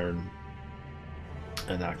on there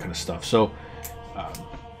and that kind of stuff. So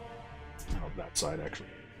that side actually.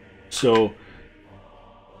 So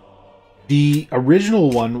the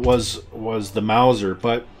original one was the Mauser,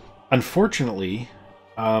 but unfortunately,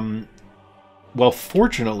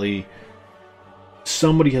 fortunately,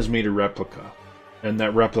 somebody has made a replica, and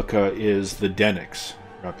that replica is the Denix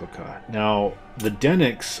replica. Now, the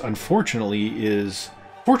Denix, unfortunately, it's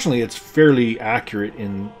fairly accurate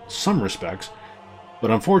in some respects,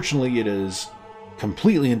 but unfortunately, it is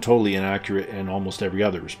completely and totally inaccurate in almost every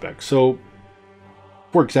other respect. So,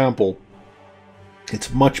 for example,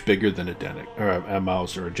 it's much bigger than a Denix or a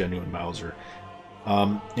Mauser, a genuine Mauser.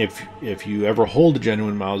 If you ever hold a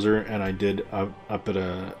genuine Mauser, and I did up at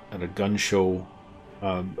a gun show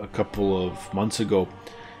a couple of months ago,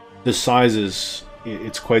 the size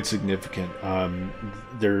it's quite significant.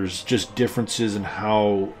 There's just differences in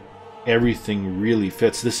how everything really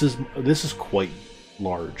fits. This is quite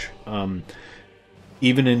large.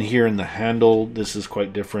 Even in here in the handle, this is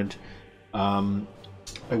quite different.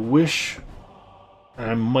 I wish,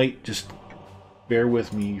 and I might just bear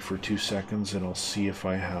with me for 2 seconds and I'll see if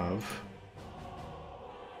I have.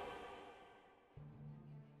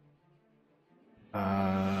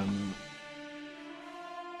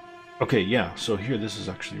 Okay, yeah, so here, this is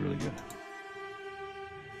actually really good.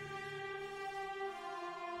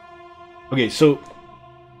 Okay, so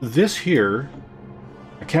this here,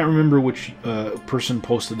 I can't remember which person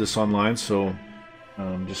posted this online, so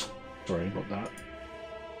just sorry about that.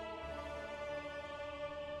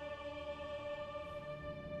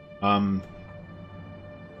 Um,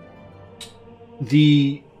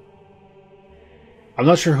 I'm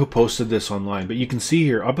not sure who posted this online, but you can see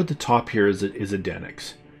here up at the top here is a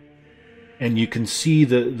Denix, and you can see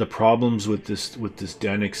the problems with this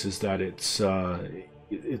Denix is that it's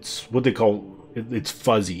what they call it's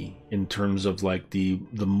fuzzy in terms of like the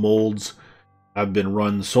molds have been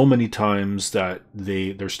run so many times that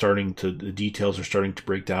the details are starting to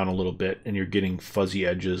break down a little bit, and you're getting fuzzy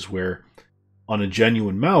edges where on a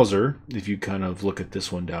genuine Mauser, if you kind of look at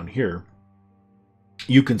this one down here,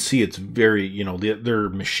 you can see it's very, they're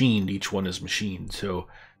machined. Each one is machined. So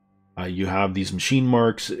you have these machine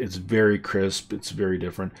marks. It's very crisp. It's very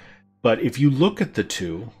different. But if you look at the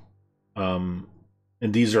two, and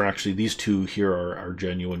these two here are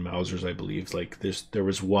genuine Mausers, I believe. Like there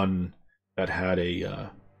was one that had a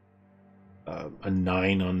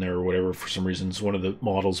 9 on there or whatever for some reason. It's one of the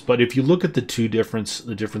models. But if you look at the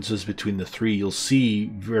differences between the three, you'll see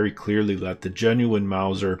very clearly that the genuine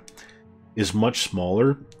Mauser is much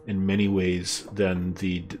smaller in many ways than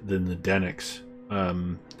the Denix.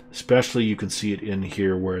 Especially you can see it in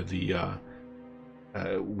here where the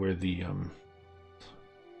I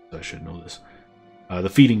should know this. The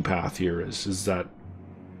feeding path here is that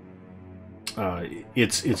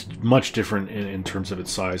it's much different in terms of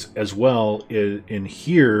its size as well. In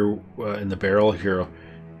here in the barrel here,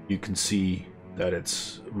 you can see that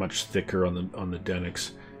it's much thicker on the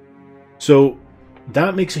Denix. So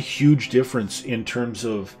that makes a huge difference in terms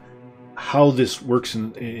of how this works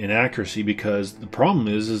in accuracy, because the problem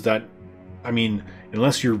is that, I mean,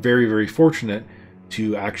 unless you're very, very fortunate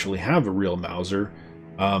to actually have a real Mauser,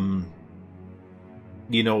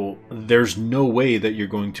 there's no way that you're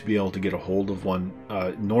going to be able to get a hold of one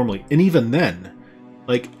normally. And even then,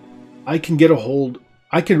 like,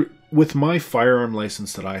 with my firearm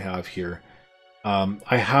license that I have here,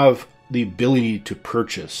 I have the ability to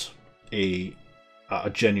purchase a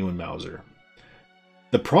genuine Mauser.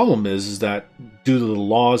 The problem is that due to the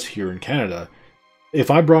laws here in Canada, if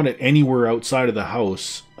I brought it anywhere outside of the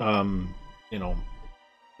house, I'd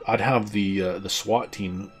have the SWAT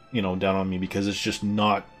team, down on me, because it's just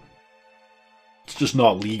not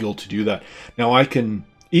legal to do that. Now I can,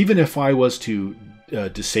 even if I was to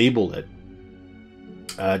disable it,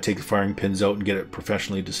 take the firing pins out and get it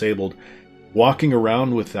professionally disabled, walking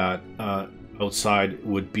around with that outside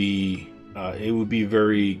would be it would be a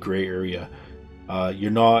very gray area.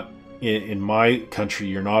 You're not, in my country,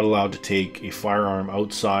 you're not allowed to take a firearm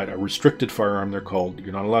outside, a restricted firearm they're called.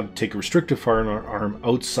 You're not allowed to take a restricted firearm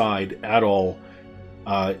outside at all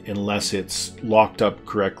unless it's locked up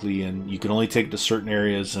correctly, and you can only take it to certain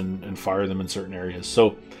areas and fire them in certain areas.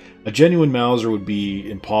 So a genuine Mauser would be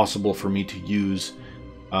impossible for me to use.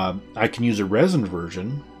 I can use a resin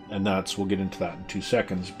version, and we'll get into that in 2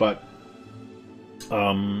 seconds, but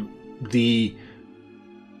the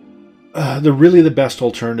really the best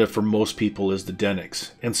alternative for most people is the Denix.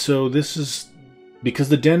 And so this is because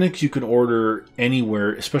the Denix you can order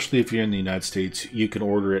anywhere, especially if you're in the United States. You can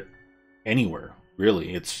order it anywhere,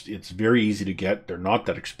 really. It's very easy to get. They're not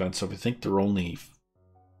that expensive. I think they're only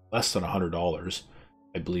less than $100,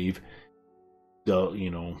 I believe. So,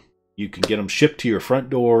 you can get them shipped to your front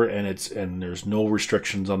door, and there's no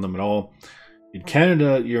restrictions on them at all. In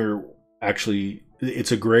Canada,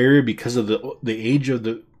 it's a gray area because of the age of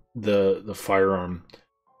the firearm,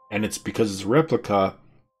 and it's because it's a replica.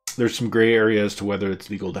 There's some gray area as to whether it's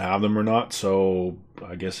legal to have them or not. So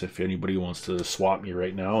I guess if anybody wants to swap me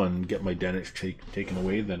right now and get my Denix taken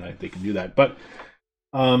away, then they can do that. But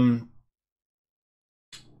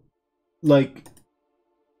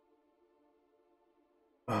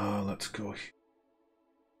let's go here.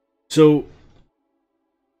 So,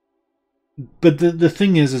 but the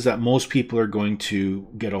thing is that most people are going to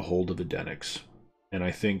get a hold of a Denix. And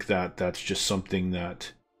I think that that's just something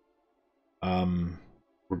that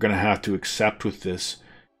we're going to have to accept with this,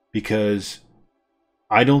 because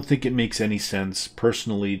I don't think it makes any sense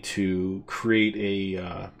personally to create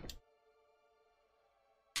a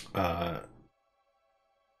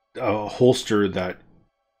holster that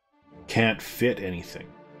can't fit anything,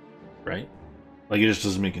 right? Like, it just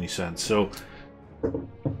doesn't make any sense. So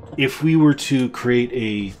if we were to create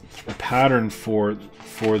a pattern for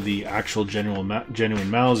the actual genuine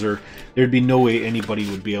Mauser, there'd be no way anybody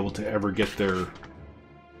would be able to ever get their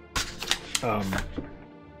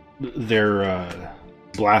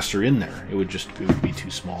blaster in there. It would be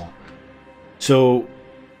too small. So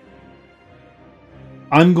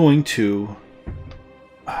what I'm going to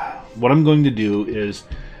do is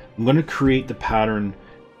I'm going to create the pattern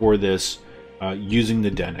for this using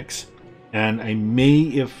the Denix. And I may,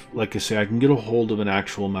 if, like I say, I can get a hold of an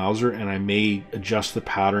actual Mauser, and I may adjust the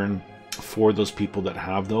pattern for those people that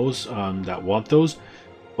have those, that want those.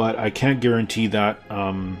 But I can't guarantee that.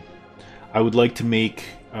 I would like to make,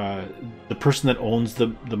 the person that owns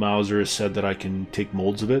the Mauser has said that I can take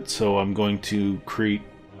molds of it, so I'm going to create,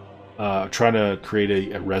 try to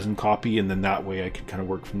create a resin copy, and then that way I can kind of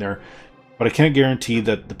work from there. But I can't guarantee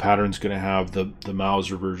that the pattern's going to have the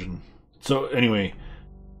Mauser version. So anyway,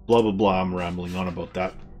 blah blah blah, I'm rambling on about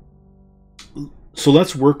that. So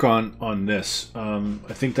let's work on this.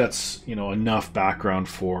 I think that's, you know, enough background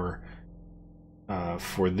for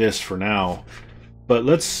this for now. But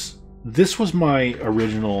let's, this was my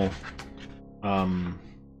original, maybe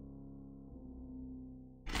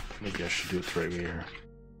I should do it the right way here.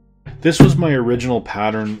 This was my original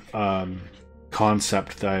pattern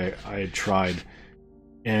concept that I had tried,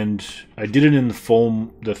 and I did it in the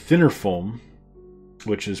foam, the thinner foam,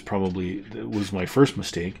 which is probably, was my first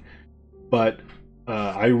mistake. But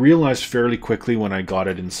I realized fairly quickly when I got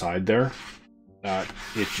it inside there that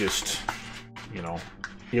it just, you know,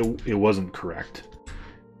 it wasn't correct.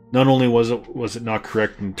 Not only was it not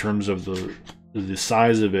correct in terms of the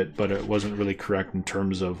size of it, but it wasn't really correct in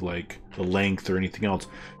terms of like the length or anything else.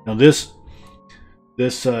 Now this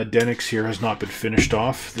Denix here has not been finished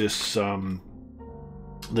off. This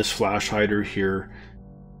this flash hider here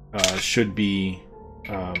should be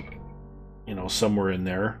you know, somewhere in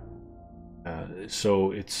there.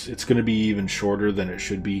 So it's going to be even shorter than it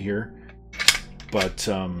should be here. But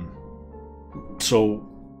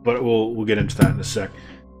but we'll get into that in a sec.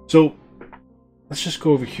 So let's just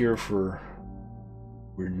go over here for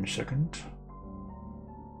a second.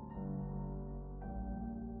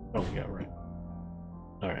 Oh yeah, right.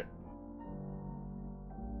 All right.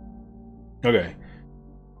 Okay.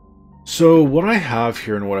 So what I have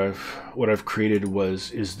here and what I've created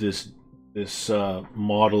is this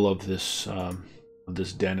model of this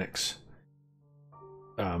Denix.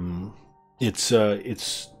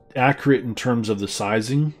 It's accurate in terms of the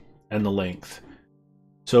sizing and the length.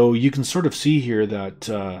 So you can sort of see here that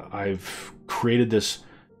I've created this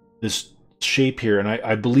shape here, and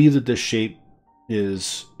I believe that this shape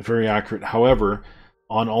is very accurate. However,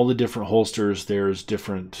 on all the different holsters, there's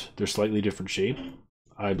slightly different shape,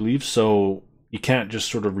 I believe. So you can't just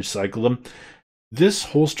sort of recycle them. This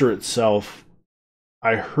holster itself,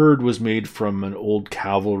 I heard, was made from an old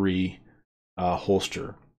cavalry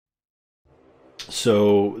holster.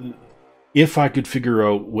 So if I could figure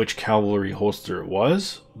out which cavalry holster it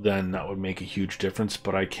was, then that would make a huge difference,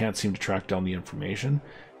 but I can't seem to track down the information.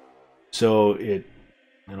 So it,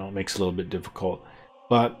 you know, it makes it a little bit difficult.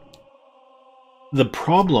 But the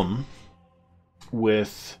problem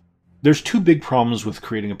with, there's two big problems with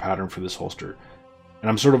creating a pattern for this holster. And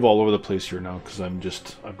I'm sort of all over the place here now because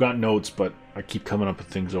I've got notes, but I keep coming up with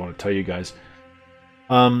things I want to tell you guys.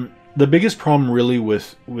 The biggest problem really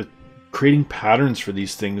with creating patterns for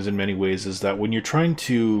these things in many ways is that when you're trying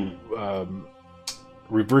to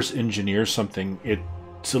reverse engineer something,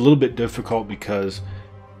 it's a little bit difficult because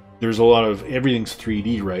there's a lot of, everything's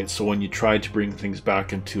 3D, right? So when you try to bring things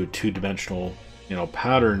back into a two-dimensional, you know,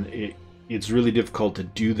 pattern, it's really difficult to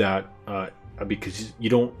do that because you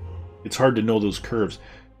don't, it's hard to know those curves.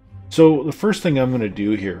 So the first thing I'm going to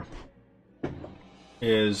do here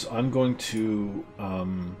is I'm going to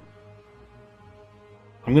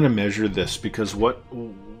measure this, because what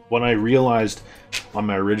I realized on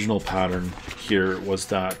my original pattern here was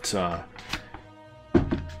that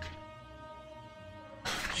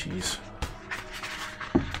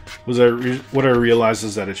what I realized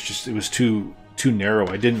is that it was too narrow.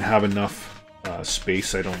 I didn't have enough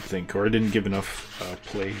space, I don't think, or I didn't give enough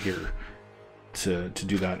play here to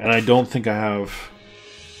do that. And I don't think I have,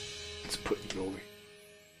 let's put it over here.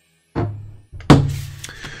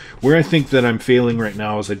 Where I think that I'm failing right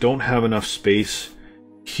now is I don't have enough space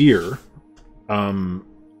here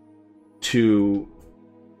to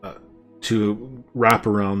wrap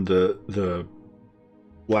around the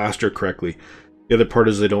blaster correctly. The other part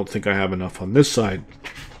is I don't think I have enough on this side.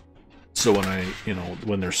 So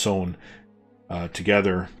when they're sewn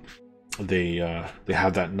together, they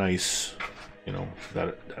have that nice,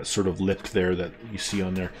 that sort of lip there that you see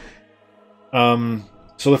on there.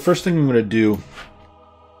 So the first thing I'm going to do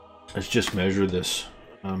is just measure this,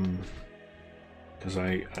 because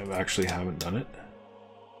I actually haven't done it.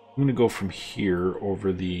 I'm going to go from here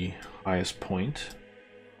over the highest point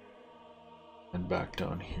and back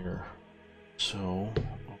down here. So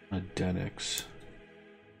on a Denix,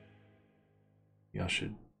 yeah, I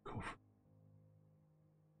should go for,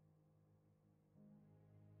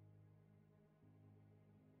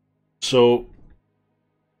 so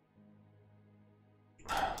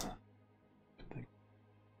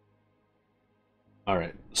All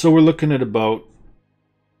right, so we're looking at about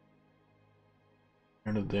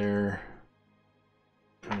kind of there.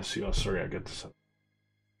 Trying to see. Oh, sorry, I got this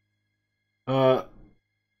up.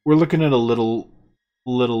 We're looking at a little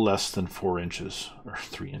less than 4 inches or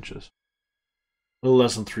 3 inches. A little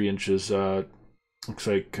less than 3 inches. Looks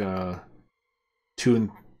like two and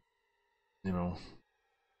you know.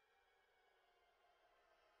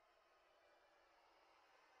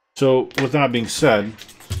 So with that being said,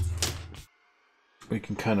 we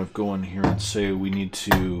can kind of go in here and say we need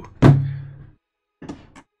to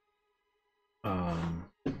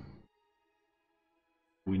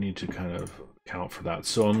kind of account for that.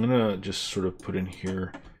 So I'm gonna just sort of put in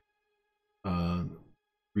here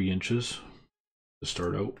 3 inches to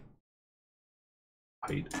start out.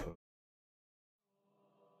 Height of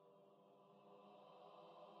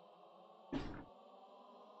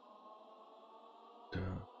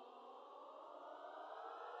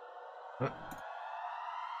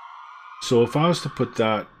so if I was to put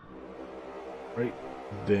that right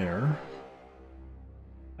there,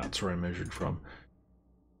 that's where I measured from.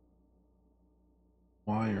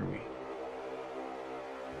 Why are we?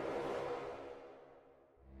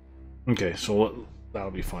 Okay, so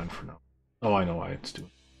that'll be fine for now. Oh, I know why it's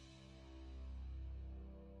doing.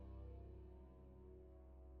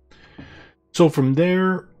 So from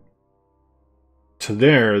there to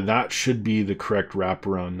there, that should be the correct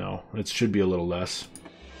wraparound now. It should be a little less.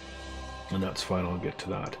 And that's fine, I'll get to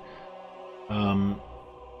that.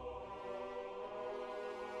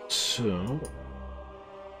 So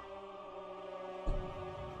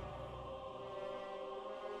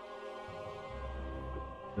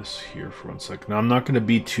this here for 1 second. Now I'm not going to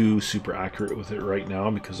be too super accurate with it right now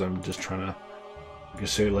because I'm just trying to, like I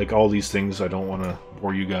say, like all these things, I don't want to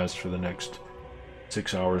bore you guys for the next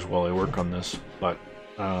 6 hours while I work on this. But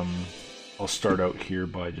I'll start out here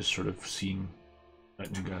by just sort of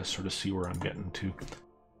letting you guys sort of see where I'm getting to.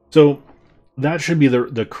 So that should be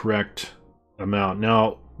the correct amount.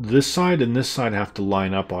 Now this side and this side have to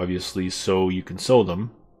line up, obviously, so you can sew them,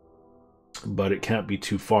 but it can't be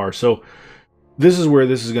too far. So this is where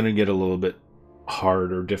this is going to get a little bit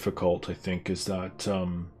hard or difficult, I think, is that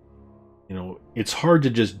you know, it's hard to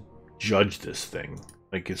just judge this thing.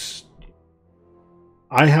 Like,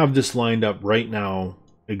 I have this lined up right now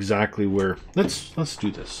exactly where let's do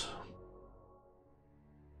this.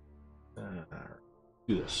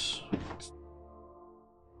 Do this.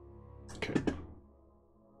 Okay.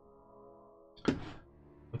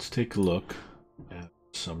 Let's take a look at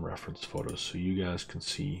some reference photos so you guys can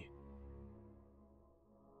see.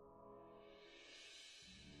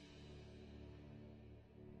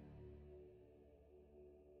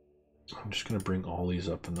 I'm just going to bring all these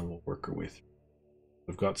up and then we'll work our way through.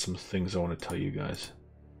 I've got some things I want to tell you guys.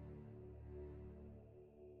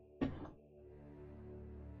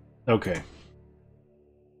 Okay.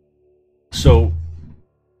 So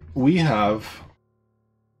we have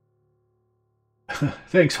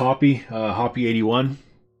thanks Hoppy. Hoppy81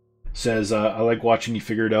 says, I like watching you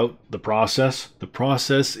figure it out. The process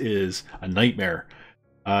is a nightmare.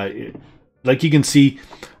 Like you can see,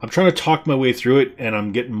 I'm trying to talk my way through it, and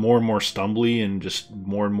I'm getting more and more stumbly and just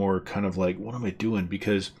more and more kind of like, what am I doing?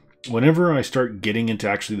 Because whenever I start getting into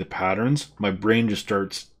actually the patterns, my brain just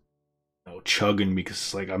starts, you know, chugging, because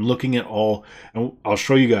it's like I'm looking at all, and I'll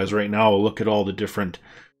show you guys right now. I'll look at all the different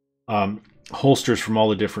holsters from all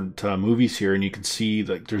the different movies here, and you can see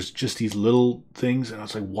that there's just these little things, and I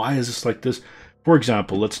was like, why is this like this? For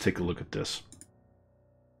example, let's take a look at this.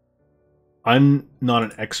 I'm not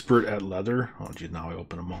an expert at leather. Oh, geez, now I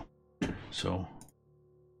open them all, so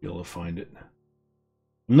you'll be able to find it.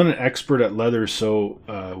 I'm not an expert at leather, so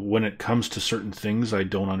when it comes to certain things, I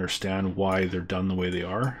don't understand why they're done the way they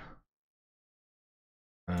are.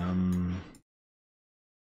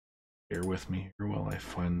 Bear with me here while I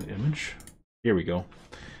find the image. Here we go.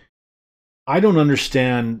 I don't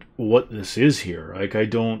understand what this is here. Like,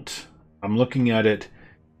 I'm looking at it,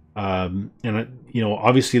 and you know,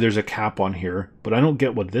 obviously there's a cap on here, but I don't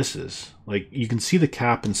get what this is. Like, you can see the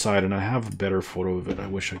cap inside, and I have a better photo of it. I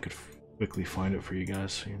wish I could quickly find it for you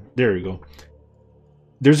guys. There you go.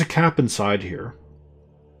 There's a cap inside here.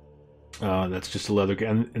 That's just a leather,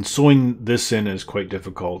 and sewing this in is quite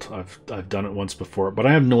difficult. I've done it once before, but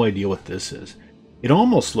I have no idea what this is. It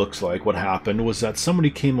almost looks like what happened was that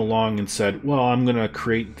somebody came along and said, well, I'm going to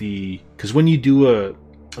create because when you do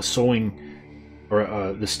a sewing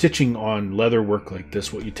or the stitching on leather work like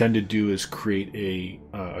this, what you tend to do is create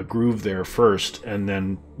a groove there first, and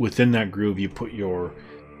then within that groove you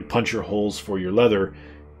punch your holes for your leather,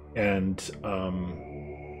 and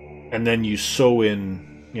then you sew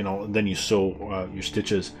in, you know, then you sew your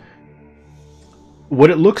stitches. what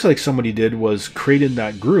it looks like somebody did was created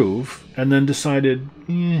that groove and then decided,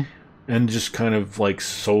 and just kind of like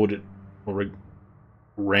sewed it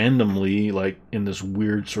randomly, like in this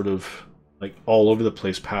weird sort of like all over the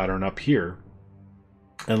place pattern up here,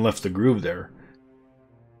 and left the groove there.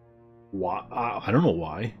 Why? I don't know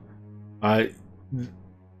why.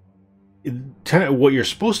 What you're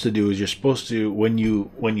supposed to do is you're supposed to, when you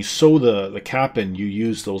sew the cap in, you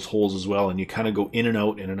use those holes as well, and you kind of go in and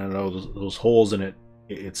out of those holes, and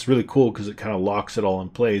it's really cool because it kind of locks it all in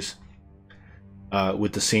place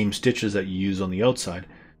with the same stitches that you use on the outside.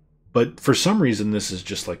 But for some reason, this is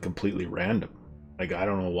just like completely random. Like, I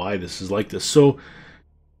don't know why this is like this. So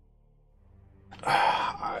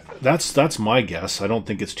that's my guess. I don't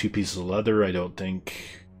think it's 2 pieces of leather. I don't think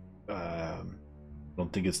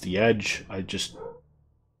it's the edge. I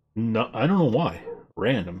don't know why.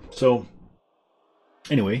 Random. So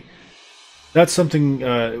anyway, that's something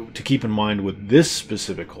to keep in mind with this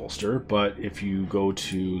specific holster. But if you go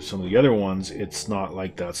to some of the other ones, it's not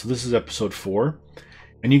like that. So this is episode 4.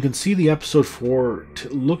 And you can see the episode 4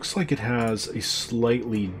 looks like it has a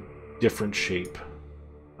slightly different shape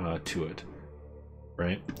to it,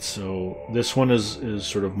 right? So this one is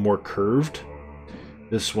sort of more curved.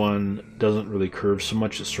 This one doesn't really curve so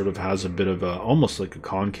much. It sort of has a bit of almost like a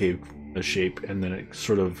concave shape, and then it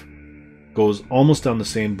sort of goes almost down the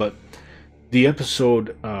same. But the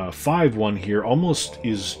episode 5 one here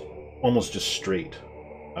is almost just straight.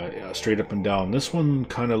 Straight up and down. This one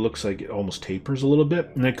kind of looks like it almost tapers a little bit,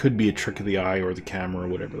 and that could be a trick of the eye or the camera or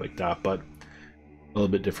whatever like that, but a little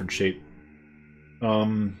bit different shape.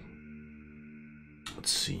 Let's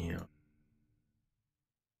see.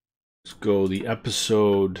 Let's go. The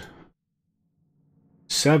episode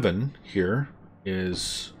 7 here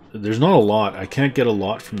is, there's not a lot. I can't get a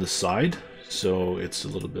lot from the side, so it's a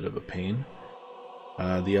little bit of a pain.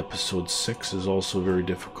 The episode 6 is also very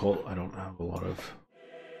difficult. I don't have a lot of...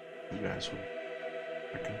 You guys,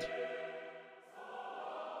 seconds.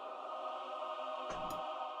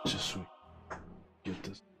 Just so we get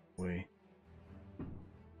this away.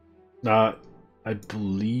 I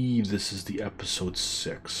believe this is the episode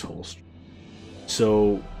 6 holster.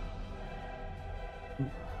 So,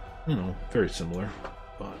 you know, very similar,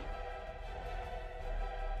 but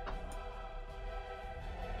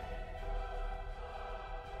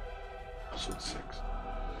episode 6.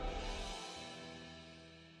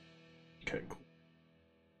 Okay,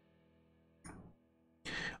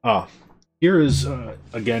 cool. Here is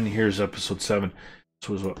again. Here's episode 7. This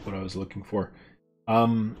was what I was looking for.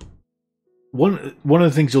 One of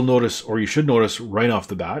the things you'll notice, or you should notice right off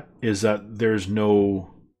the bat, is that there's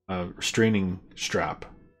no restraining strap.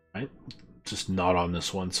 Right, just not on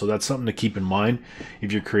this one. So that's something to keep in mind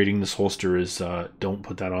if you're creating this holster. Is don't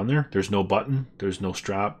put that on there. There's no button. There's no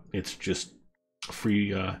strap. It's just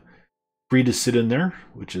free to sit in there,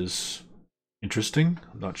 which is interesting.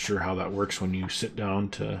 I'm not sure how that works when you sit down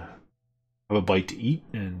to have a bite to eat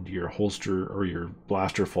and your holster or your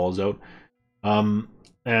blaster falls out.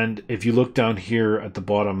 And if you look down here at the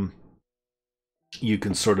bottom, you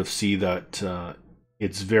can sort of see that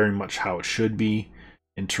it's very much how it should be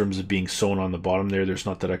in terms of being sewn on the bottom there. There's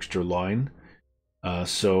not that extra line.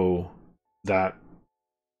 So that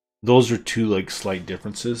those are 2 like slight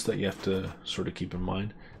differences that you have to sort of keep in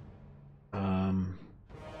mind.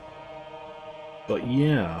 But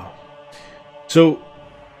yeah, so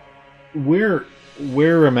where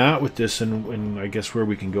I'm at with this, and I guess where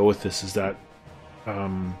we can go with this, is that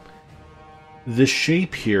this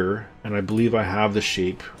shape here, and I believe I have the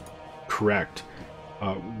shape correct.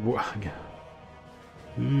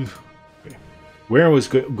 Where I was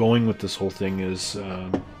going with this whole thing is I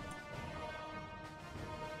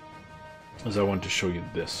wanted to show you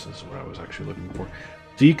this is what I was actually looking for.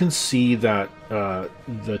 So you can see that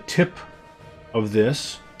the tip of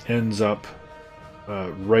this ends up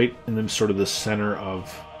right in the sort of the center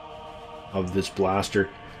of this blaster.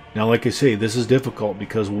 Now, like I say, this is difficult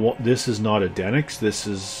because this is not a Denix. This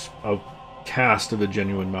is a cast of a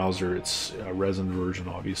genuine Mauser. It's a resin version,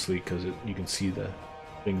 obviously, because you can see the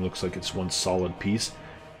thing looks like it's one solid piece.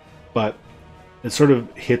 But it sort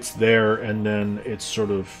of hits there, and then it's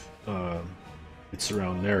sort of it's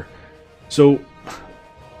around there. So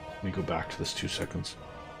let me go back to this 2 seconds,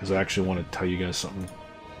 because I actually want to tell you guys something.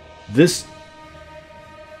 This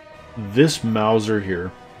Mauser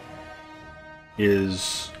here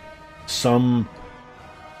is some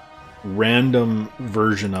random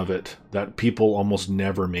version of it that people almost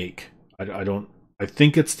never make. I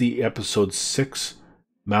think it's the episode 6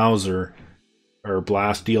 Mauser, or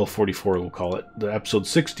Blast DL44 we'll call it. The episode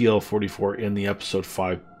 6 DL44 in the episode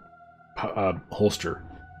 5 holster.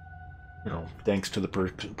 you know, thanks to the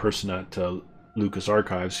person at Lucas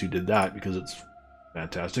Archives who did that, because it's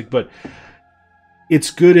fantastic. But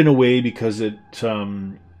it's good in a way because it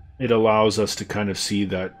allows us to kind of see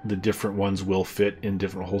that the different ones will fit in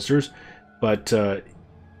different holsters, but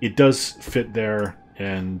it does fit there,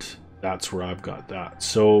 and that's where I've got that.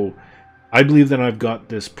 So I believe that I've got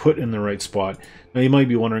this put in the right spot. Now you might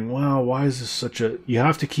be wondering, wow, why is this such a... You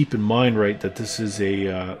have to keep in mind, right, that this is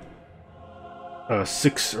a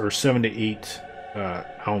 6 or 7 to 8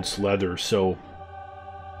 ounce leather, so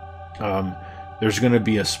there's going to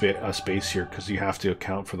be a space here because you have to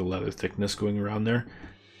account for the leather thickness going around there.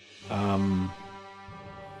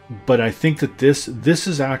 But I think that this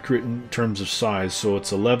is accurate in terms of size. So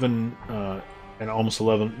it's 11 and almost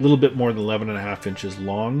 11, a little bit more than 11.5 inches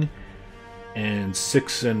long, and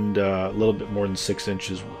 6 and a little bit more than 6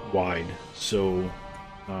 inches wide. So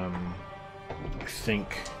I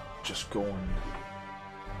think just going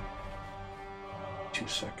 2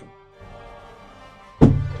 seconds.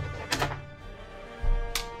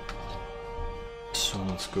 So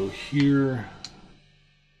let's go here.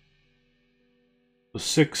 So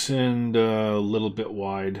 6 and a little bit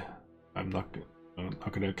wide. I'm not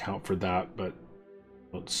going to account for that, but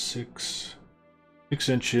about 6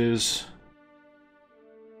 inches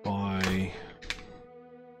by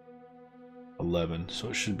 11. So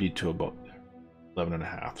it should be to about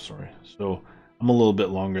 11.5. Sorry. So I'm a little bit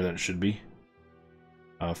longer than it should be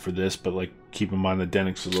for this, but like keep in mind the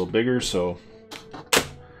Denix is a little bigger, so.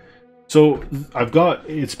 So I've got,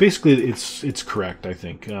 it's basically, it's correct, I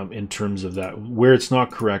think, in terms of that. Where it's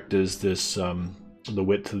not correct is this, the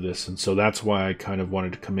width of this. And so that's why I kind of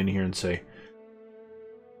wanted to come in here and say,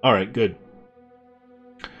 all right, good.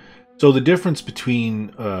 So the difference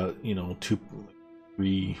between, you know, 2,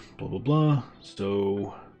 3, blah, blah, blah.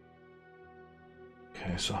 So,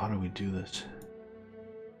 okay, so how do we do this?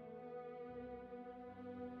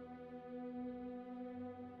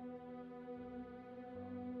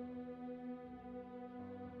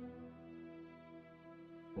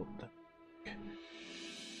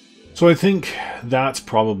 So I think that's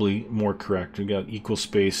probably more correct. We got equal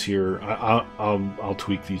space here. I'll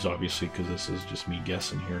tweak these obviously because this is just me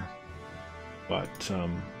guessing here. But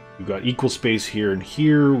we've got equal space here and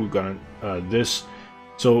here. We've got this.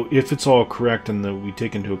 So if it's all correct and we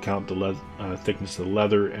take into account the thickness of the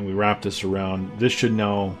leather and we wrap this around, this should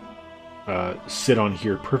now sit on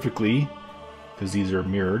here perfectly because these are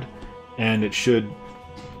mirrored, and it should.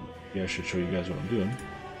 Yeah, I should show you guys what I'm doing.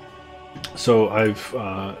 So I've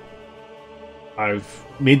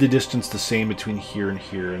made the distance the same between here, and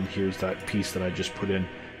here's that piece that I just put in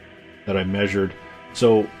that I measured.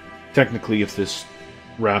 So technically, if this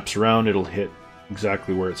wraps around, it'll hit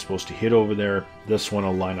exactly where it's supposed to hit over there. This one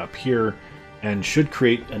will line up here and should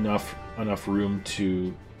create enough room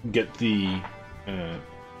to get the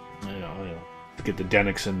get the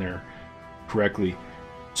Denix in there correctly.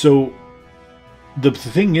 So the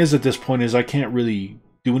thing is at this point is I can't really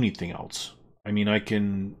do anything else. I mean, I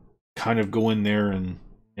can kind of go in there and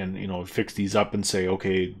you know, fix these up and say,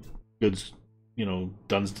 okay, good's, you know,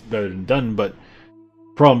 done's better than done. But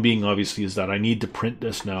problem being obviously is that I need to print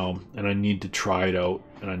this now, and I need to try it out,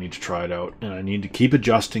 and I need to try it out, and I need to keep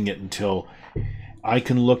adjusting it until I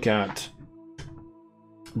can look at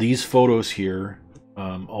these photos here,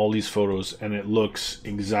 all these photos, and it looks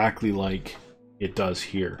exactly like it does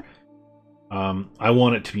here. I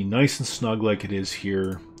want it to be nice and snug like it is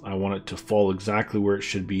here. I want it to fall exactly where it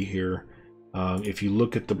should be here. If you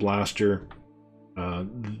look at the blaster,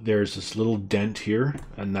 there's this little dent here,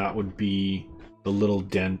 and that would be the little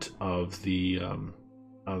dent of the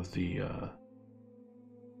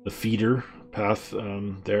feeder path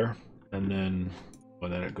there, and then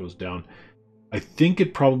it goes down. I think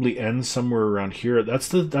it probably ends somewhere around here. That's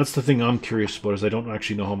the thing I'm curious about, is I don't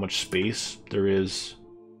actually know how much space there is,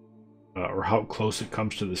 or how close it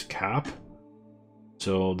comes to this cap.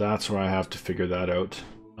 So that's where I have to figure that out.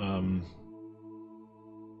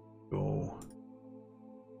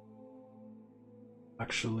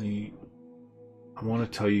 Actually, I want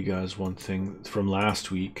to tell you guys one thing from last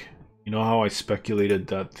week. You know how I speculated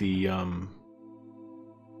that the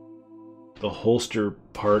holster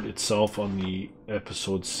part itself on the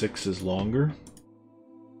episode 6 is longer?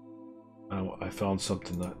 I found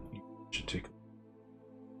something that you should take.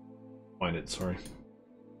 Find it, sorry.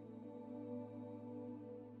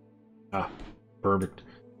 Ah, perfect.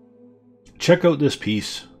 Check out this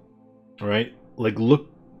piece. All right, like look,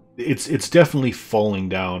 it's definitely falling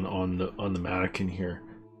down on the mannequin here,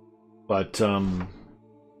 but sorry,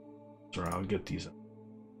 I'll get these.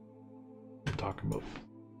 I'm talking about.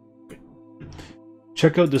 Okay.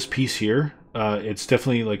 Check out this piece here. It's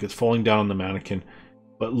definitely like it's falling down on the mannequin.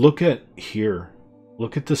 But look at here.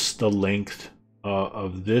 Look at this, the length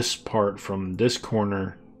of this part from this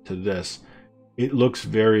corner to this. It looks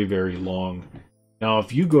very, very long. Now,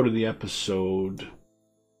 if you go to the episode...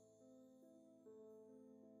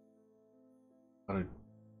 Got a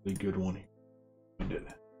really good one here. Find it.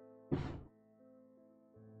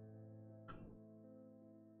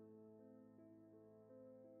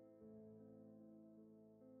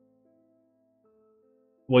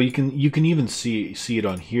 Well, you can even see it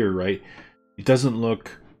on here, right? It doesn't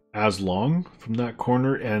look as long from that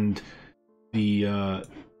corner, and the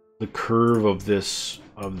curve of this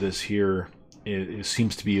here it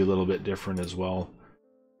seems to be a little bit different as well,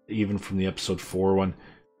 even from the episode 4 one.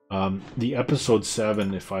 The episode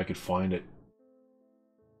 7, if I could find it.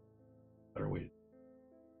 Better wait.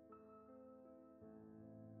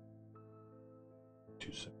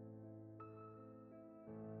 2 seconds.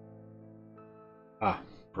 Ah,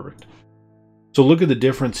 perfect. So look at the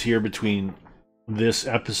difference here between this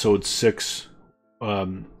episode 6,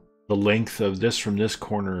 the length of this from this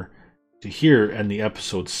corner to here, and the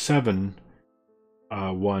episode 7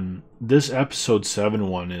 one. This episode 7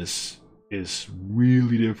 one is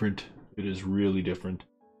really different. It is really different.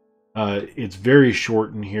 It's very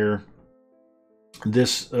short in here.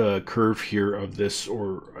 This curve here of this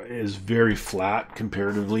is very flat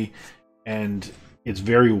comparatively, and it's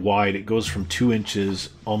very wide. It goes from 2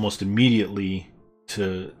 inches almost immediately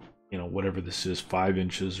to, you know, whatever this is, 5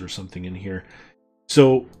 inches or something in here.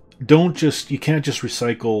 So you can't just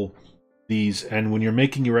recycle these. And when you're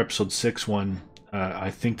making your episode 6 one,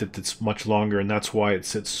 I think that it's much longer, and that's why it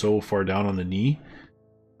sits so far down on the knee,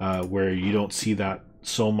 where you don't see that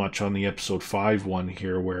so much on the episode 5 one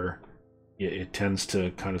here, where it tends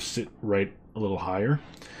to kind of sit right a little higher.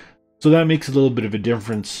 So that makes a little bit of a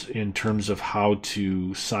difference in terms of how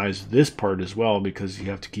to size this part as well, because you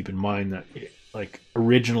have to keep in mind that, like,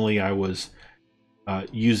 originally I was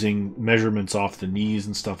using measurements off the knees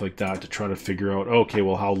and stuff like that to try to figure out, okay,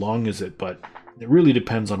 well, how long is it? But it really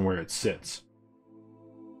depends on where it sits.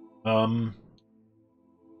 So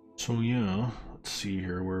yeah, let's see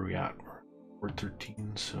here, where are we at? We're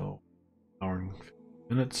 13, so hour and 50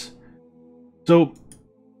 minutes. So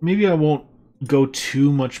maybe I won't go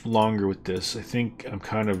too much longer with this. I think I'm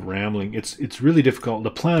kind of rambling. It's really difficult.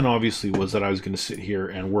 The plan obviously was that I was going to sit here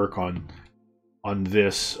and work on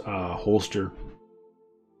this holster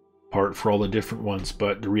part for all the different ones,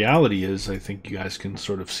 but the reality is, I think you guys can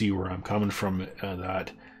sort of see where I'm coming from,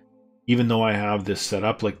 that even though I have this set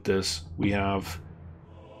up like this, we have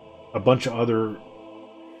a bunch of other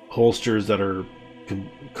holsters that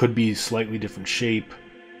could be slightly different shape.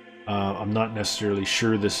 I'm not necessarily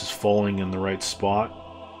sure this is falling in the right spot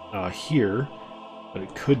here, but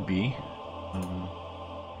it could be,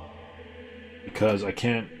 because I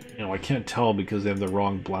can't tell, because they have the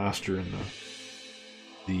wrong blaster in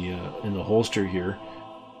the holster here.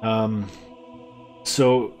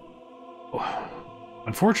 So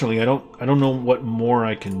unfortunately, I don't know what more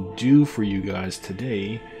I can do for you guys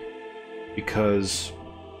today, because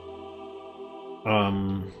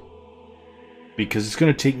it's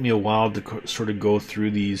going to take me a while to sort of go through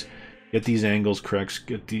these, get these angles correct,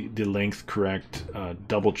 get the length correct,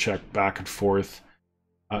 double check back and forth,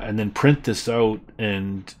 and then print this out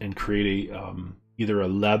and create a either a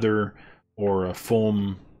leather or a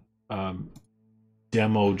foam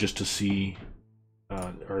demo, just to see,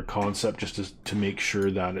 or a concept, just to make sure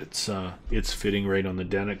that it's fitting right on the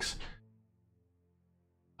Denix.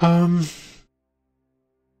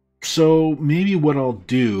 So maybe what I'll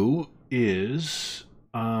do is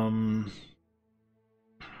I'll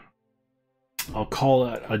call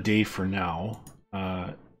it a day for now,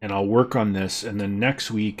 and I'll work on this, and then next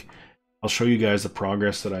week I'll show you guys the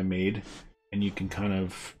progress that I made, and you can kind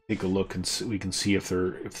of take a look and we can see if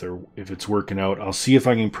it's working out. I'll see if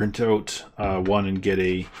I can print out one and get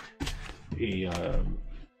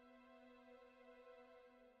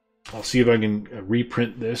I'll see if I can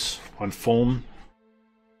reprint this on foam,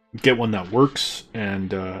 get one that works,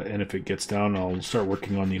 and if it gets down, I'll start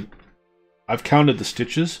working on I've counted the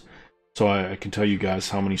stitches, so I can tell you guys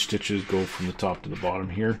how many stitches go from the top to the bottom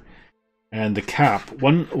here. And the cap,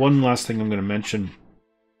 one last thing I'm going to mention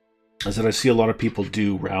is that I see a lot of people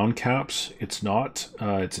do round caps. It's not,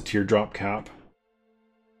 it's a teardrop cap.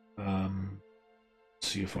 Let's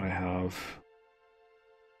see if I have,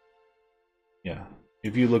 yeah,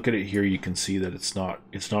 if you look at it here, you can see that it's not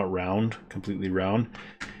round, completely round.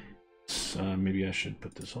 Maybe I should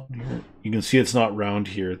put this on here. You can see it's not round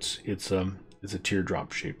here. It's a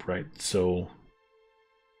teardrop shape, right? So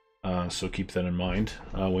So keep that in mind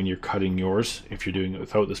when you're cutting yours, if you're doing it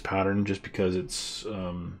without this pattern, just because it's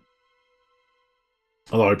a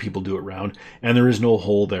lot of people do it round, and there is no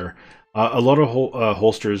hole there. A lot of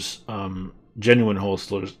holsters, genuine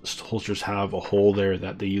holsters have a hole there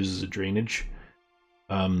that they use as a drainage,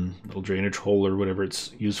 little drainage hole or whatever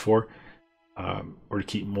it's used for, or to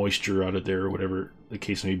keep moisture out of there or whatever the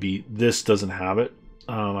case may be. This doesn't have it.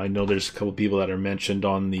 I know there's a couple people that are mentioned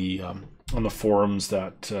on the forums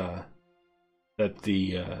that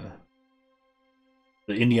the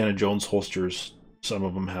Indiana Jones holsters, some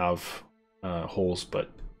of them have holes, but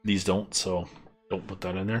these don't, so don't put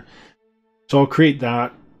that in there. So I'll create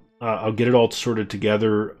that. I'll get it all sorted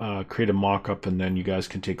together, create a mock-up, and then you guys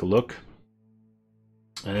can take a look.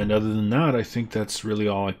 And other than that, I think that's really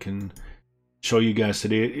all I can show you guys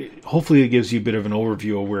today. Hopefully it gives you a bit of an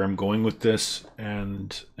overview of where I'm going with this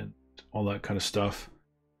and all that kind of stuff.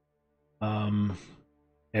 And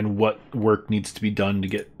what work needs to be done to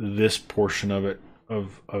get this portion of it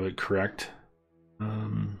correct.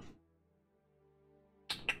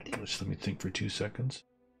 Just let me think for 2 seconds.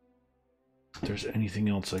 If there's anything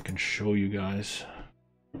else I can show you guys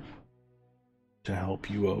to help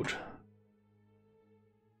you out.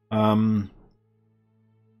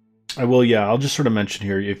 I will, yeah, I'll just sort of mention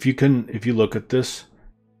here, if you look at this,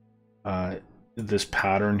 this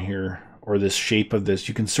pattern here, or this shape of this,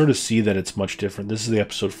 you can sort of see that it's much different. This is the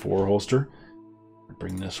episode 4 holster. I'll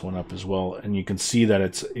bring this one up as well, and you can see that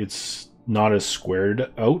it's not as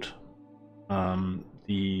squared out.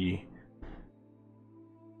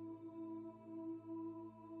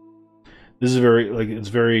 This is it's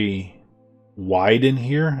very wide in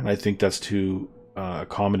here, and I think that's to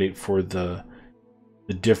accommodate for the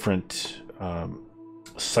different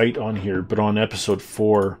sight on here. But on episode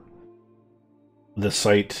 4, the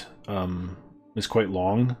sight is quite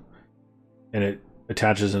long, and it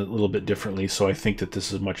attaches it a little bit differently, so I think that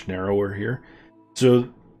this is much narrower here. So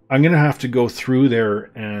I'm gonna have to go through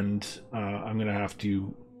there, and I'm gonna have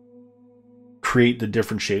to create the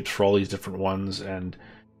different shapes for all these different ones,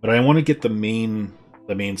 but I want to get the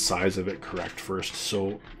main size of it correct first,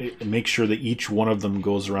 so make sure that each one of them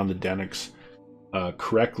goes around the Denix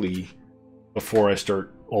correctly before I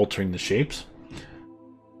start altering the shapes.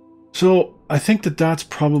 So I think that that's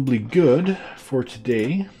probably good for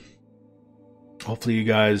today. Hopefully you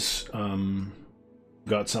guys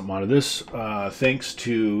got something out of this. Thanks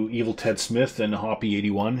to Evil Ted Smith and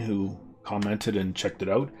Hoppy81 who commented and checked it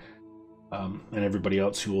out, and everybody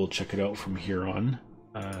else who will check it out from here on.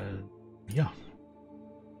 Yeah.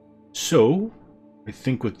 So I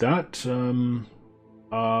think with that,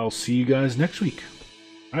 I'll see you guys next week.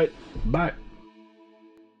 All right, bye.